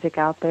some music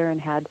out there and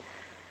had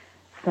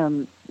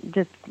some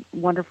just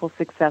wonderful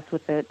success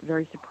with it,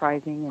 very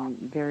surprising and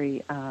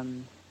very, I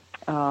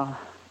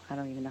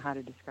don't even know how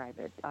to describe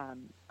it.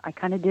 I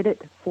kind of did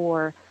it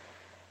for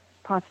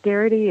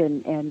posterity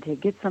and to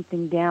get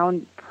something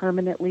down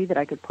permanently that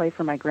I could play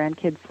for my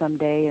grandkids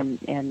someday,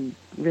 and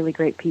really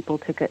great people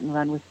took it and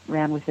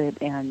ran with it,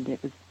 and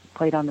it was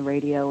played on the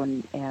radio,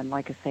 and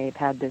like I say, I've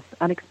had this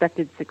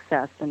unexpected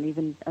success and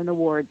even an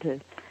award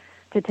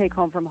to take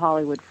home from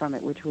Hollywood from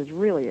it, which was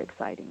really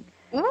exciting.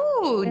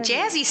 Ooh,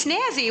 jazzy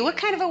snazzy. What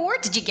kind of award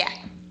did you get?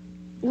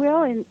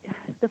 Well, in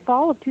the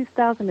fall of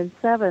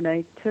 2007,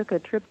 I took a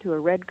trip to a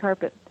red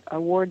carpet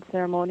award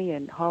ceremony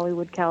in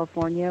Hollywood,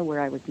 California, where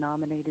I was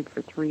nominated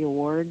for 3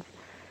 awards,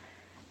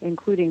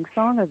 including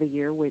Song of the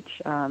Year,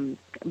 which Bon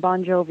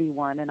Jovi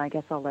won, and I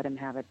guess I'll let him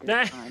have it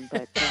this time.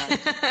 But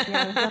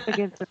I was up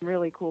against some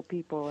really cool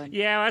people. And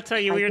I'll tell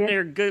you, we were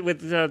there good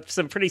with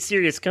some pretty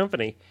serious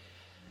company.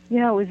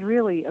 Yeah, it was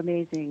really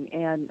amazing,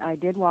 and I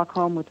did walk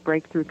home with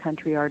Breakthrough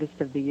Country Artist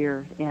of the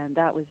Year, and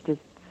that was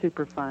just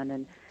super fun.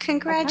 And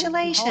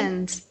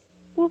congratulations!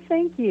 Well,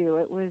 thank you.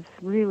 It was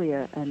really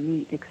a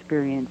neat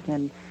experience,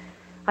 and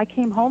I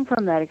came home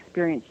from that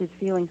experience just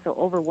feeling so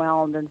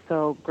overwhelmed and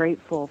so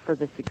grateful for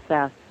the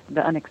success,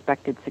 the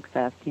unexpected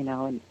success,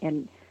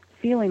 and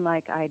feeling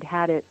like I'd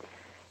had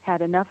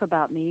enough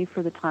about me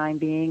for the time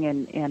being,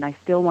 and I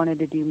still wanted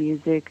to do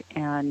music.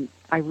 And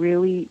I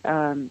really,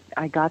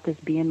 I got this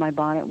bee in my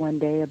bonnet one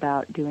day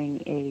about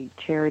doing a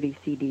charity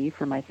CD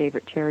for my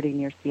favorite charity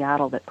near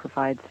Seattle that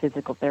provides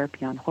physical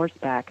therapy on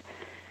horseback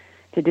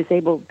to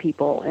disabled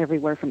people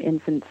everywhere from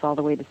infants all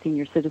the way to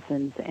senior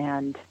citizens,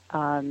 and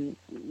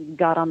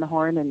got on the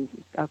horn. And,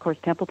 of course,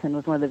 Templeton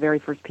was one of the very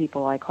first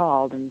people I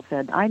called and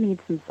said, I need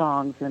some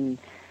songs. And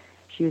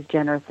she was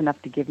generous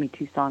enough to give me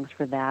 2 songs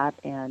for that.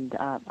 And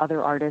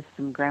other artists,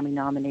 some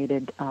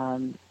Grammy-nominated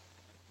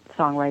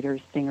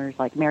songwriters, singers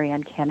like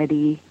Marianne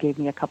Kennedy gave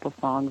me a couple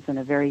songs, and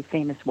a very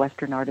famous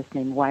Western artist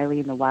named Wiley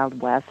in the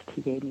Wild West,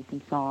 he gave me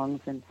some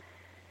songs. And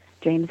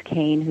James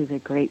Kane, who's a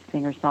great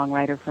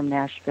singer-songwriter from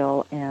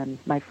Nashville, and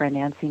my friend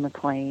Nancy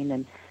McLean,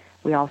 and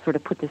we all sort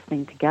of put this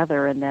thing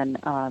together. And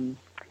then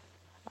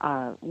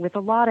with a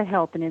lot of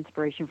help and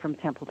inspiration from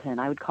Templeton.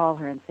 I would call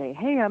her and say,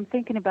 hey, I'm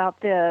thinking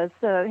about this.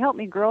 Help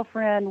me,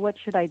 girlfriend. What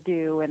should I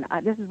do? And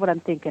this is what I'm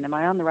thinking. Am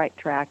I on the right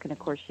track? And, of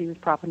course, she was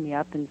propping me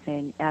up and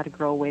saying, atta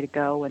girl, way to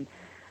go. And,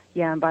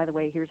 yeah, and by the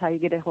way, here's how you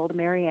get a hold of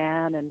Mary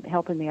Ann, and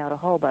helping me out a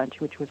whole bunch,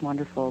 which was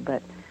wonderful.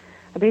 But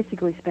I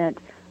basically spent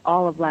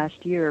all of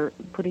last year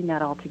putting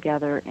that all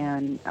together.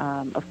 And,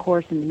 of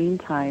course, in the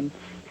meantime,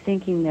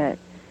 thinking that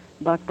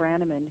Buck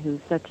Brannaman, who's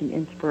such an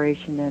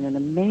inspiration and an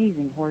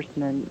amazing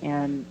horseman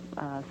and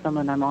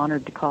someone I'm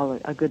honored to call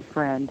a good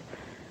friend,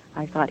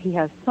 I thought he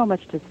has so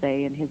much to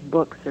say, and his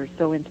books are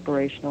so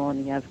inspirational,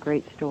 and he has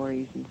great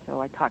stories. And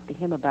so I talked to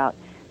him about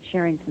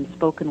sharing some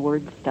spoken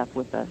word stuff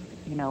with us.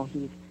 You know,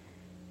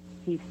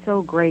 he's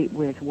so great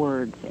with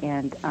words.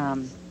 And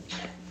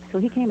so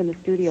he came in the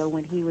studio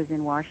when he was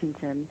in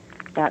Washington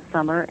that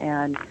summer,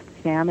 and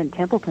Sam and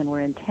Templeton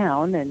were in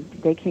town, and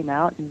they came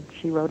out, and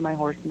she rode my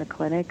horse in the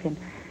clinic, and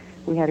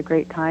we had a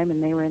great time,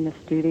 and they were in the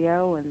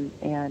studio,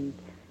 and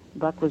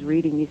Buck was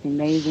reading these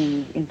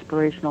amazing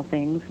inspirational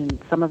things, and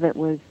some of it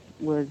was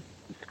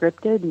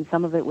scripted, and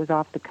some of it was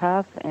off the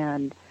cuff,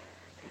 and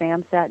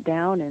Sam sat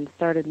down and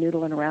started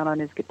noodling around on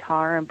his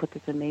guitar and put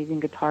this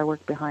amazing guitar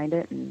work behind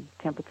it, and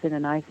Templeton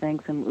and I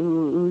sang some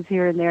oohs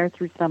here and there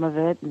through some of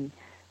it, and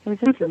it was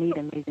just a neat,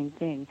 amazing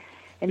thing.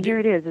 And here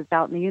it is. It's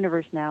out in the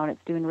universe now, and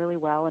it's doing really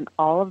well, and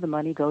all of the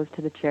money goes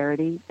to the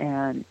charity,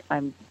 and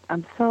I'm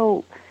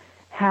so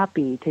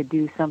happy to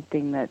do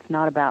something that's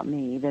not about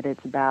me, that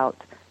it's about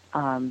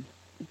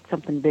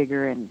something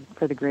bigger and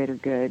for the greater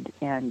good,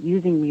 and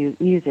using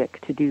music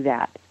to do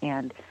that,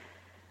 and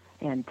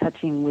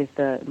touching with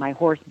my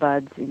horse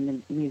buds in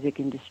the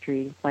music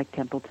industry like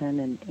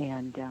Templeton,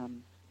 and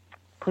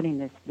putting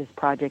this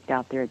project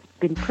out there. It's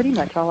been pretty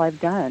much all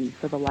I've done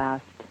for the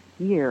last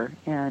year,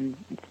 and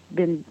it's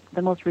been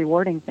the most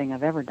rewarding thing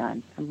I've ever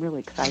done. I'm really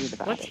excited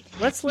about it.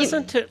 Let's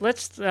listen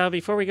to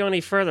before we go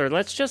any further.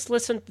 Let's just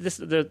listen to this.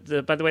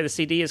 By the way, the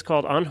CD is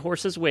called "On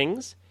Horse's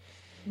Wings,"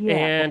 yeah.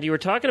 And you were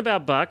talking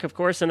about Buck, of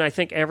course, and I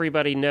think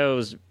everybody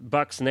knows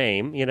Buck's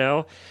name. You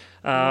know,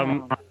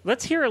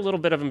 let's hear a little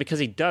bit of him because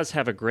he does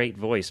have a great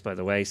voice. By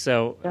the way,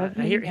 so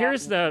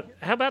here's the.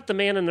 How about the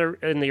man in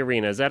the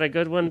arena? Is that a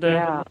good one?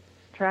 Yeah,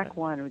 track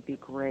one would be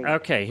great.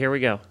 Okay, here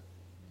we go.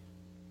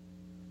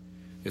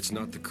 It's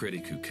not the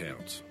critic who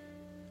counts,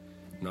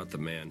 not the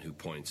man who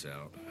points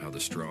out how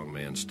the strong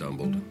man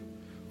stumbled,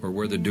 or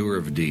where the doer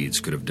of deeds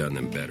could have done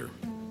them better.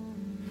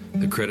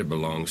 The credit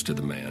belongs to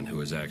the man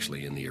who is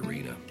actually in the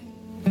arena,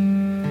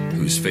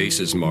 whose face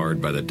is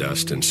marred by the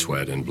dust and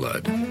sweat and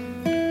blood,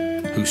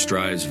 who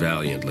strives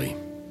valiantly,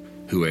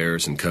 who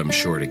errs and comes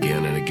short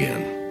again and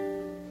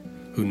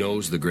again, who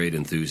knows the great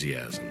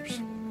enthusiasms,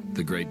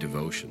 the great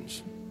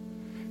devotions,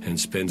 and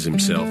spends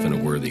himself in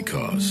a worthy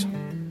cause,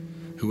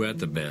 who at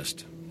the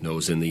best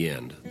knows in the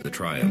end the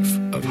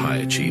triumph of high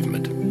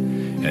achievement,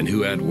 and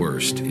who at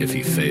worst, if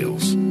he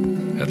fails,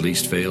 at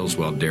least fails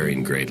while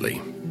daring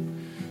greatly,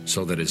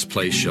 so that his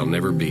place shall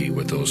never be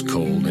with those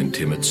cold and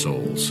timid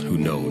souls who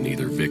know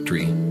neither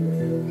victory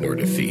nor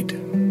defeat.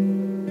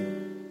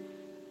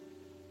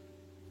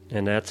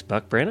 And that's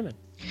Buck Brannaman.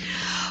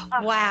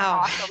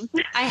 Wow. Awesome.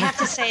 I have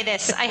to say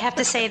this.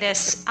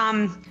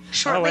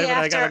 Shortly after,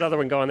 I got another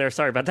one going there.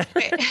 Sorry about that.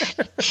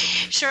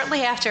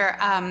 Shortly after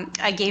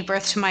I gave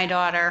birth to my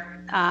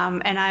daughter,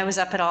 and I was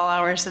up at all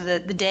hours of the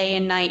day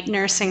and night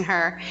nursing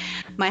her,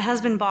 my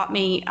husband bought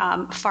me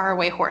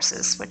Faraway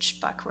Horses,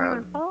 which Buck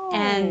rode. Oh.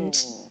 And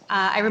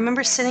I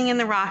remember sitting in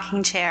the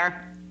rocking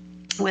chair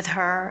with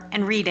her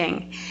and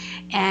reading,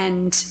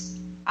 and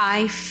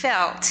I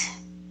felt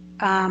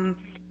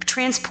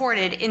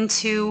transported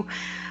into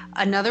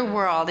another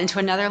world, into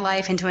another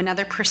life, into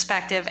another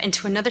perspective,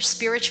 into another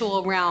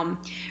spiritual realm,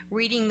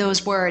 reading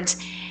those words.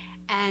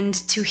 And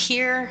to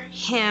hear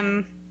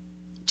him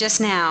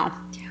just now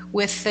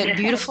with the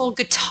beautiful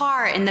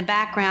guitar in the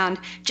background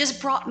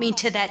just brought me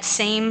to that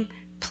same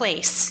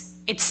place.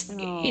 It's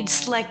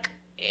like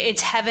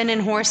it's heaven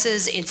and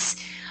horses.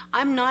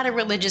 I'm not a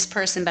religious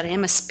person, but I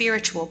am a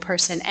spiritual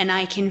person, and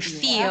I can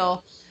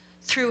feel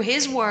through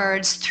his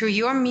words, through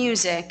your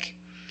music,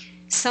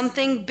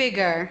 something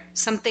bigger,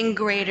 something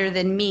greater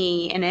than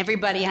me and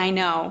everybody I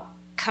know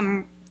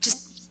come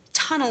just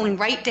tunneling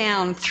right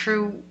down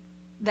through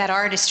that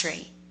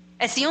artistry.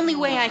 It's the only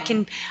way I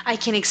can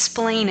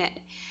explain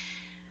it.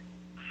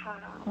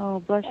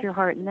 Oh, bless your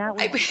heart. And that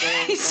was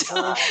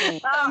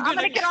I'm going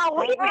to get all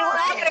weepy.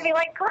 I'm going to be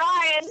like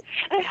crying.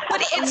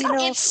 But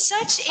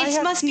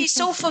it must be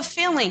so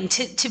fulfilling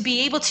to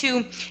be able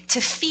to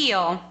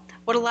feel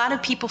what a lot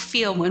of people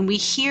feel when we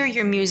hear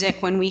your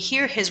music, when we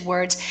hear his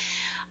words.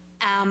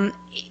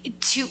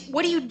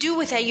 What do you do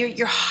with that?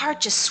 Your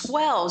heart just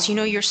swells. You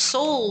know, your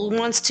soul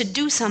wants to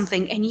do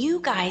something, and you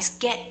guys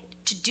get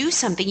to do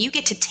something. You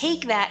get to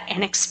take that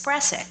and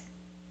express it.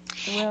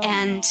 Well,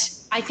 and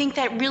I think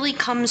that really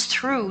comes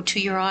through to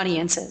your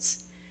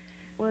audiences.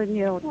 Well,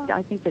 you know,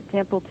 I think that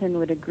Templeton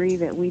would agree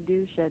that we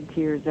do shed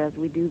tears as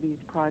we do these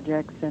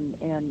projects, and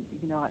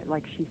you know,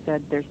 like she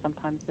said, there's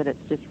sometimes that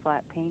it's just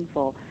flat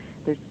painful.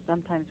 There's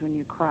sometimes when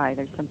you cry.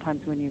 There's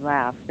sometimes when you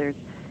laugh.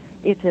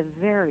 It's a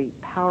very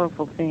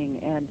powerful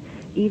thing, and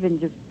even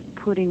just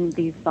putting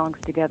these songs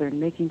together and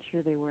making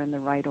sure they were in the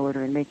right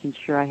order and making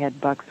sure I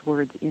had Buck's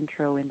words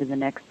intro into the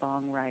next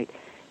song right.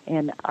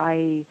 And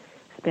I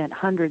spent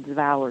hundreds of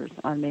hours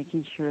on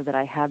making sure that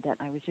I had that.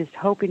 I was just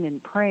hoping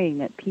and praying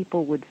that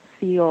people would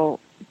feel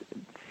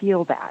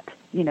that,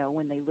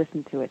 when they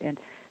listen to it. And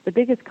the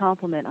biggest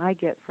compliment I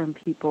get from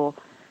people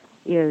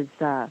is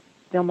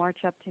they'll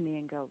march up to me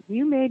and go,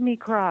 "You made me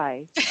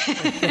cry."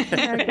 And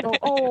I go,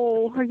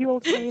 "Oh, are you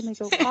okay?" And they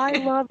go, "I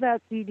love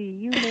that CD.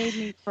 You made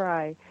me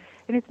cry."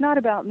 And it's not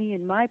about me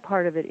and my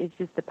part of it. It's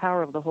just the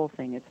power of the whole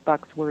thing. It's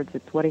Buck's words.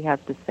 It's what he has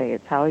to say.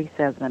 It's how he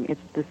says them.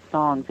 It's the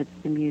songs. It's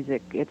the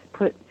music. It's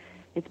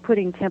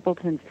putting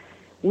Templeton's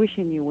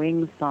 "Wishing You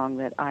Wings" song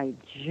that I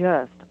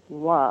just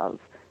love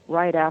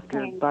right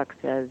after Buck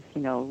says,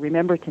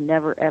 remember to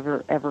never,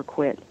 ever, ever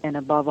quit, and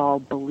above all,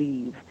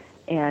 believe.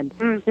 And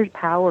there's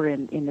power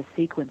in the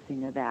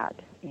sequencing of that.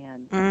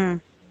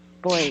 And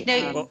boy.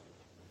 Well,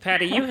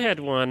 Patti, you had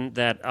one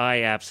that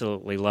I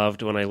absolutely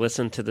loved when I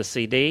listened to the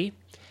CD.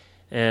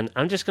 And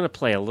I'm just going to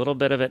play a little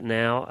bit of it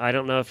now. I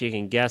don't know if you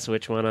can guess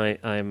which one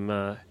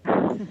I'm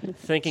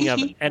thinking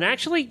of. And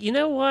actually, you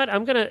know what?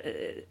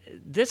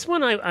 This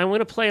one I'm going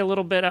to play a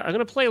little bit. I'm going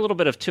to play a little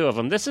bit of two of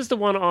them. This is the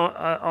one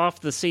off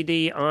the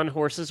CD, On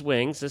Horse's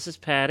Wings. This is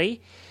Patti.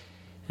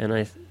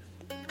 And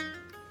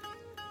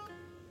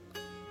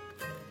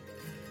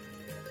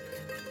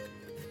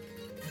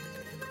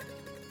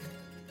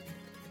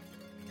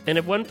And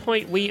at one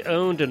point, we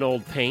owned an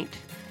old paint.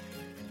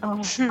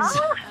 Oh.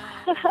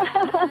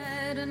 I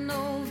had an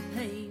old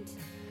paint.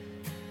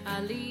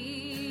 I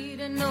lead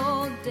an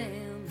old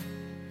dam.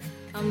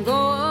 I'm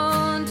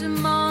going to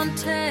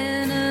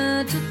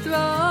Montana to throw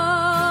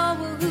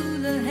a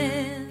hula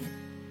hand.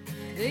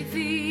 They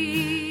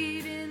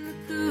feed in the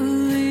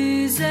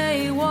coulees,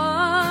 they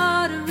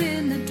water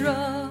in the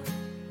draw.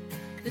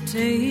 The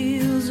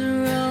tails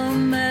are all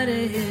mad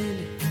ahead,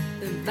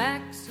 the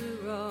backs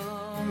are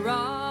all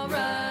raw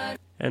right.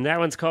 And that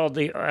one's called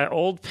the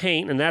Old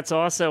Paint, and that's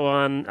also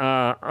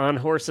on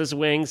Horse's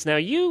Wings. Now,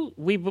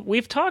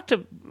 we've talked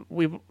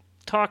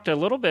a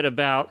little bit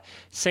about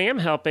Sam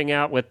helping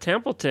out with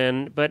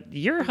Templeton, but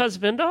your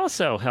husband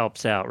also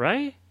helps out,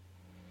 right?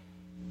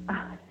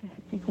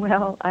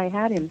 Well, I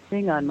had him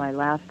sing on my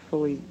last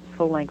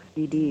full-length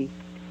CD.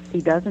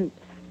 He doesn't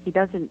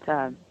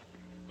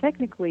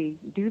technically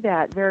do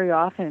that very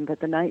often, but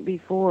the night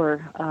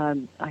before,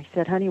 I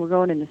said, "Honey, we're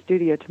going in the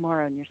studio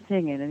tomorrow and you're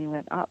singing." And he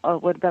went, "Oh,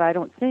 but I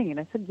don't sing." And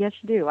I said, "Yes,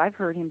 you do. I've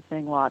heard him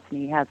sing lots, and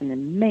he has an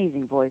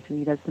amazing voice, and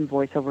he does some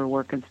voiceover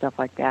work and stuff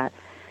like that.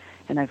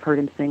 And I've heard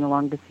him sing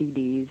along the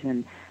CDs,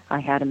 and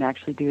I had him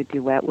actually do a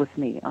duet with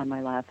me on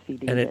my last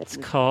CD. And it's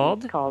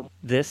called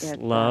This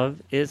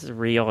Love Is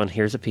Real, and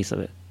here's a piece of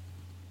it.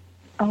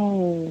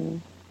 Oh.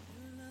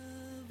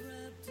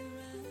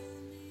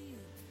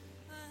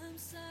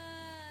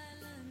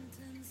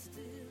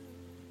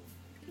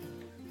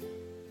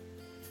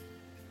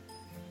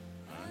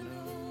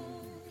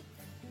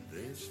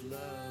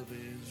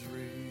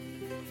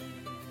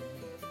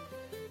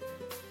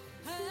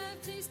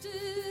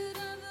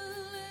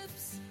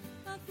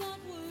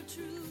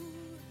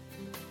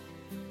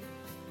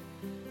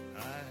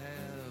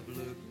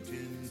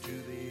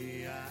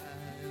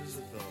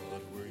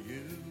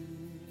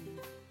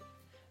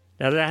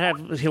 Now, does that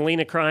have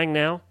Helena crying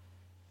now?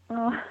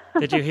 Oh.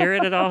 Did you hear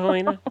it at all,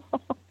 Helena?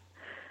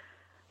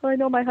 Well, I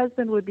know my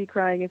husband would be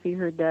crying if he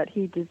heard that.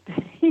 He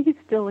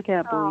still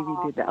can't believe he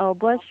did that. Oh,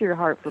 bless your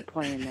heart for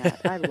playing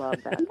that. I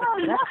love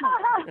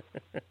that.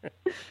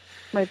 That's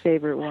my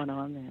favorite one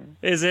on there.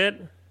 Is it?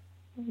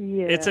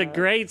 Yeah. It's a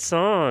great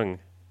song.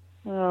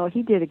 Oh,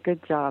 he did a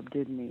good job,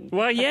 didn't he?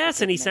 Well, yes,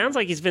 and he sounds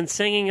like he's been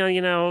singing,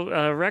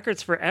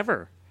 records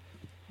forever.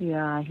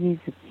 Yeah, he's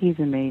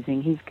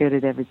amazing. He's good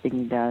at everything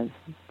he does.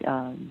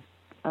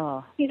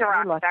 He's a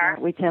rock star.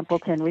 We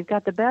Templeton. We've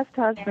got the best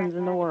husbands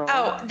in the world.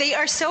 Oh, they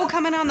are so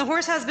coming on the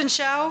Horse Husband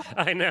Show.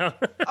 I know.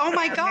 Oh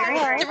my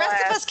God! The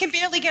rest of us can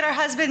barely get our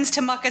husbands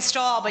to muck a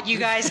stall, but you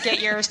guys get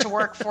yours to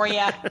work for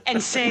you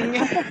and sing.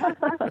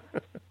 Yeah,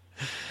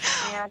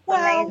 it's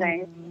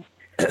amazing.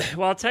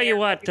 Well, I'll tell you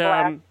what.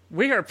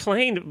 We are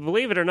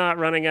believe it or not,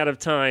 running out of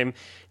time.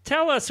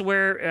 Tell us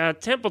where,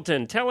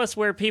 Templeton, tell us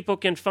where people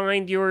can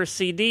find your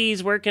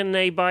CDs. Where can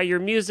they buy your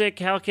music?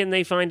 How can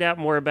they find out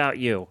more about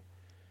you?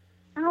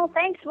 Oh,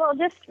 thanks. Well,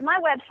 just my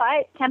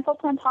website,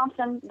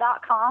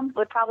 TempletonThompson.com,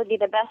 would probably be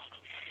the best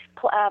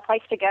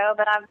place to go.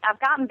 But I've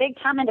gotten big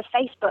time into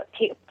Facebook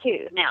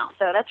too now,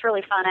 so that's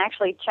really fun. I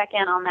actually check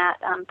in on that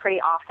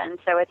pretty often.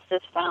 So it's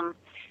just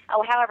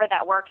however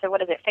that works. So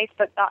what is it?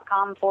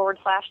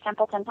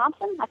 Facebook.com/Templeton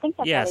Thompson. I think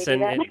that's yes, how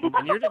they do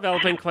and you're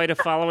developing quite a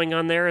following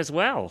on there as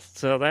well.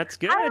 So that's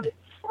good. I'm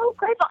so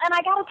grateful. And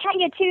I got to tell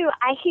you, too,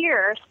 I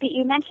hear,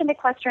 you mentioned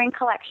Equestrian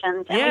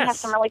Collections, and we have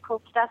some really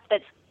cool stuff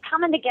that's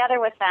coming together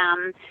with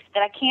them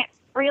that I can't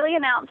really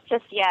announce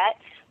just yet.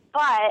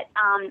 But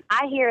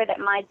I hear that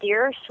my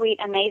dear, sweet,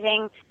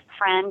 amazing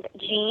friend,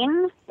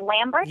 Jean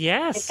Lambert.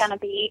 Yes. Is going to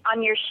be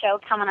on your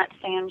show coming up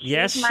soon.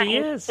 Yes, she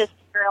is. Sister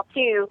girl,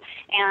 too,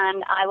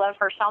 and I love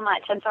her so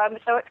much. And so I'm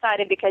so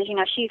excited because,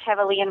 she's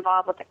heavily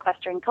involved with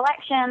Equestrian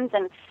Collections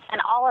and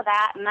all of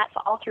that, and that's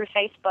all through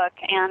Facebook.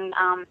 And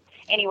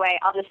anyway,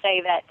 I'll just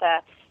say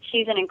that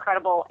she's an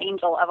incredible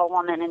angel of a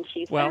woman, and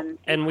she's been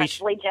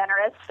incredibly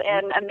generous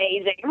and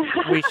amazing.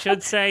 We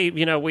should say,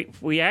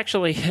 we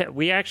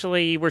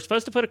actually we're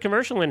supposed to put a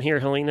commercial in here,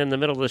 Helena, in the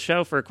middle of the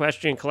show for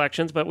Equestrian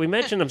Collections, but we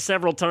mentioned them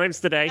several times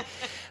today.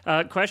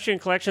 Equestrian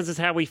Collections is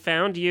how we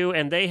found you,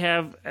 and they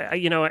have,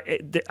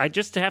 I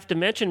just have to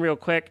mention real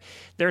quick,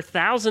 their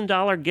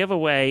 $1,000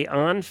 giveaway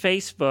on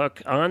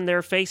Facebook, on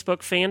their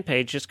Facebook fan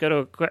page. Just go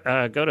to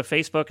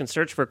Facebook and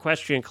search for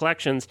Equestrian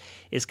Collections.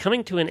 Is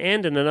coming to an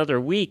end in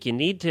another week. You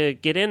need to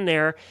get in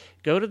there,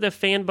 go to the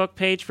fan book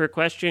page for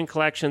Equestrian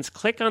Collections,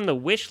 click on the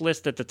wish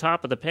list at the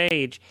top of the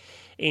page,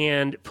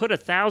 and put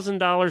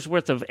 $1,000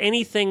 worth of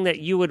anything that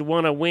you would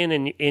want to win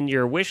in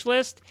your wish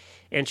list,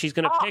 and she's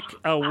going to pick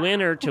a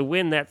winner to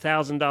win that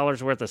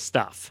 $1,000 worth of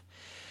stuff.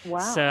 Wow.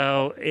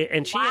 So,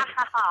 and she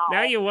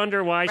now you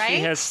wonder why she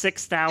has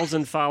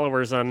 6,000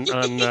 followers on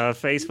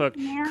Facebook.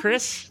 Yeah.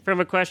 Chris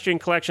from Equestrian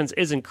Collections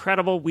is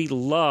incredible. We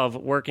love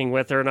working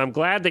with her, and I'm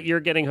glad that you're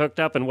getting hooked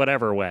up in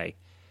whatever way.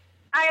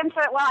 I am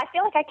so, well, I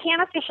feel like I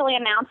can't officially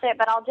announce it,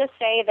 but I'll just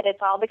say that it's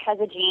all because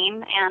of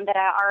Jean and that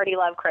I already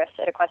love Chris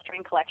at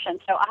Equestrian Collection.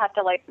 So I have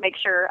to make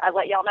sure I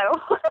let y'all know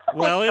what's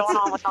going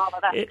on with all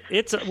of that.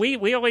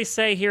 We always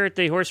say here at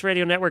the Horse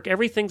Radio Network,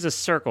 everything's a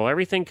circle.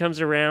 Everything comes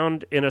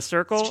around in a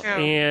circle,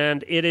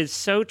 and it is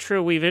so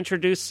true. We've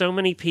introduced so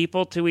many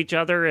people to each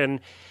other, and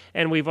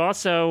we've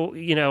also,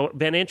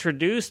 been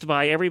introduced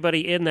by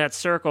everybody in that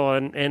circle,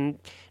 and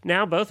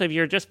now both of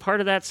you are just part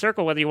of that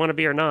circle, whether you want to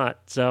be or not.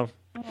 So.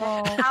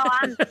 Oh,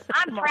 I'm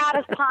proud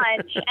as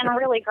punch and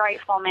really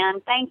grateful,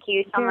 man. Thank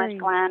you so much,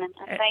 Glenn, and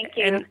thank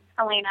you,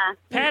 Helena.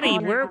 Patti,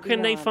 where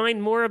can they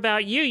find more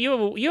about you?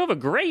 You have a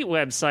great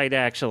website,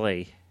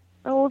 actually.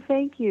 Oh,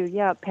 thank you.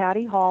 Yeah,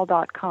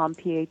 PattiHall.com,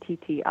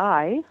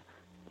 PattiHall.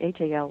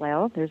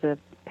 There's a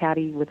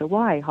Patti with a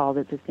Y, Hall,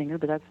 that's a singer,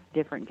 but that's a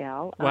different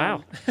gal.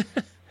 Wow.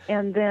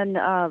 And then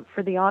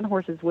for the On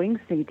Horse's Wings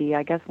CD,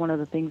 I guess one of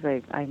the things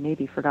I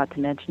maybe forgot to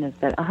mention is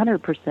that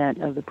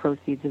 100% of the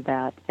proceeds of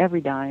that, every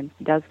dime,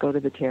 does go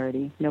to the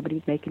charity.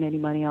 Nobody's making any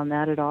money on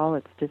that at all.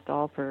 It's just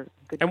all for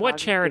good. And what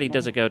charity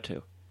does it go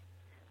to?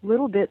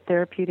 Little Bit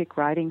Therapeutic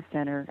Riding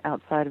Center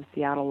outside of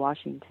Seattle,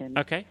 Washington.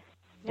 Okay.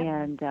 Yep.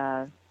 And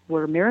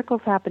where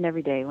miracles happen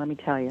every day, let me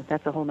tell you.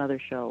 That's a whole other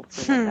show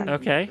for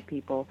okay. For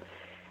people.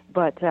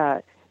 But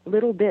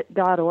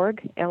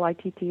littlebit.org,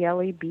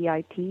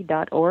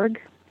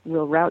 LITTLEBIT.org,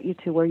 will route you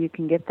to where you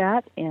can get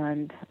that,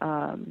 and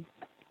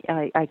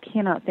I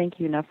cannot thank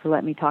you enough for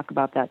letting me talk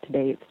about that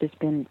today. It's just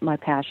been my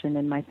passion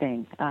and my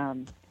thing.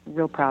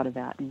 Real proud of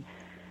that. And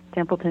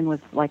Templeton was,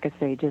 like I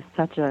say, just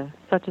such a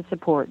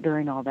support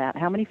during all that.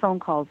 How many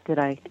phone calls did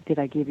I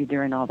give you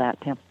during all that,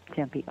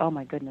 Tempe? Oh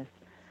my goodness.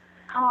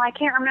 Oh, I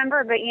can't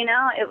remember, but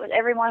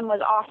everyone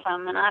was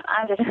awesome, and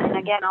I just, and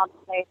again, I'll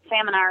say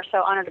Sam and I are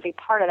so honored to be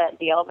part of that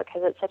deal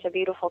because it's such a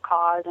beautiful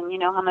cause, and you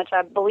know how much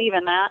I believe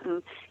in that,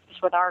 and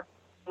just with our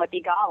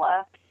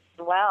Gala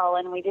as well,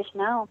 and we just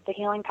know the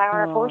healing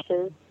power of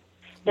horses.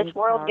 This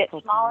world gets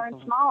smaller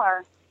and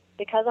smaller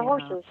because of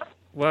horses.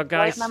 Well,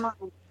 guys,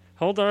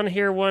 hold on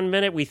here 1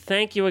 minute. We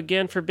thank you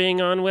again for being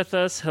on with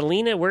us.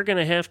 Helena, we're going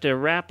to have to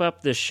wrap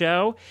up the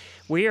show.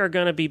 We are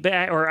going to be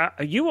back, or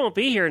you won't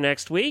be here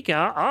next week.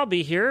 I'll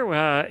be here,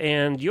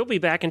 and you'll be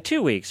back in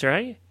 2 weeks,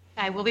 right?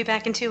 I will be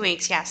back in 2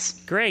 weeks,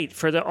 yes. Great.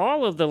 For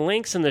all of the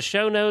links in the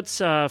show notes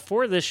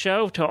for this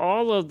show, to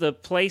all of the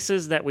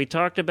places that we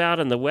talked about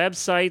and the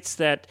websites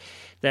that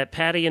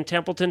Patti and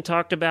Templeton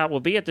talked about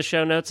will be at the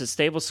show notes at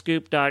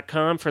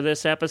stablescoop.com for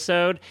this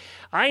episode.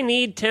 I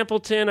need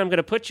Templeton. I'm going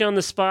to put you on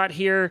the spot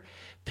here.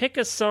 Pick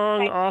a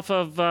song off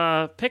of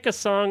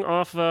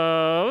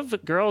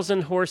Girls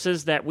and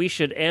Horses that we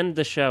should end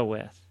the show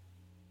with.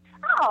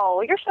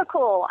 Oh, you're so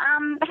cool. How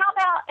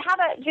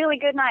about Julie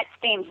Goodnight's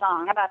theme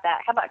song? How about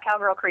that? How about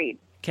Cowgirl Creed?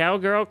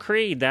 Cowgirl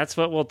Creed. That's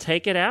what we'll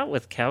take it out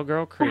with,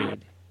 Cowgirl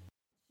Creed.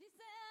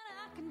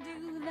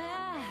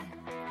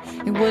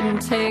 It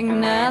wouldn't take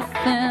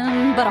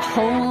nothing but a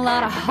whole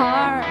lot of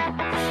heart,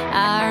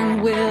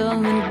 iron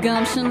will and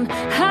gumption.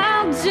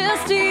 I'll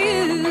just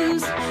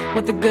use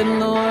what the good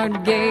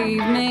Lord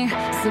gave me.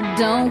 So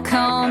don't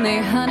call me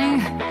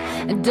honey,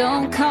 and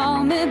don't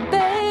call me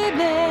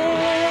baby.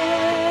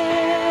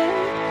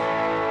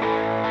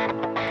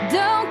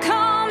 Don't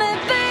call me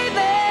baby.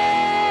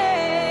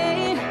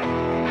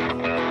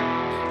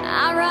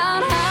 I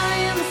ride high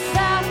in the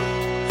saddle,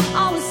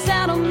 always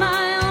saddle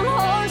my own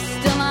horse.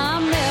 Still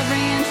I'm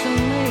every inch a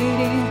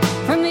lady,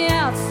 from the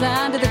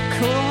outside to the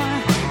core.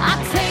 I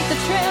take the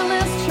trail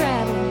less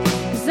traveled,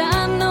 'cause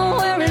I know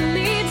where it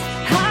leads.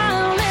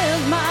 I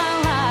live my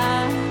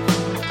life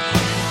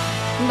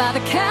by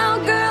the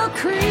Cowgirl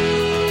Creed.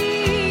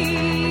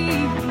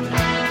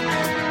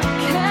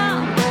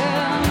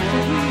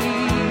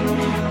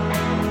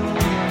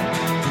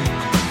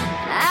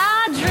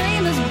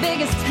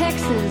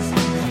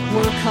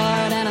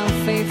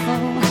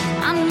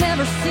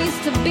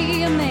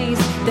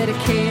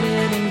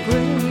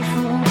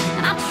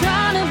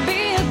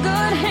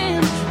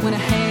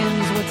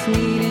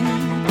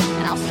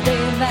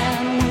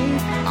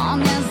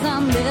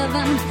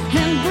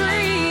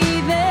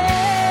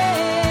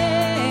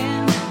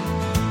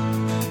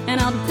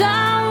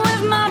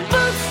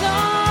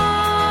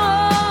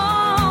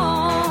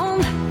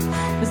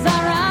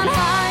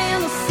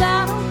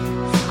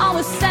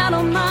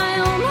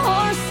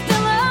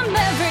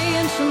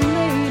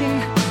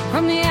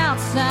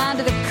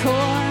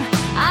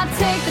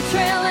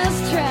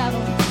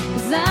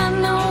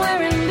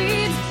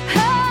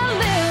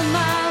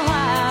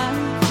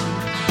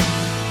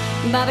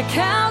 gotta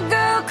count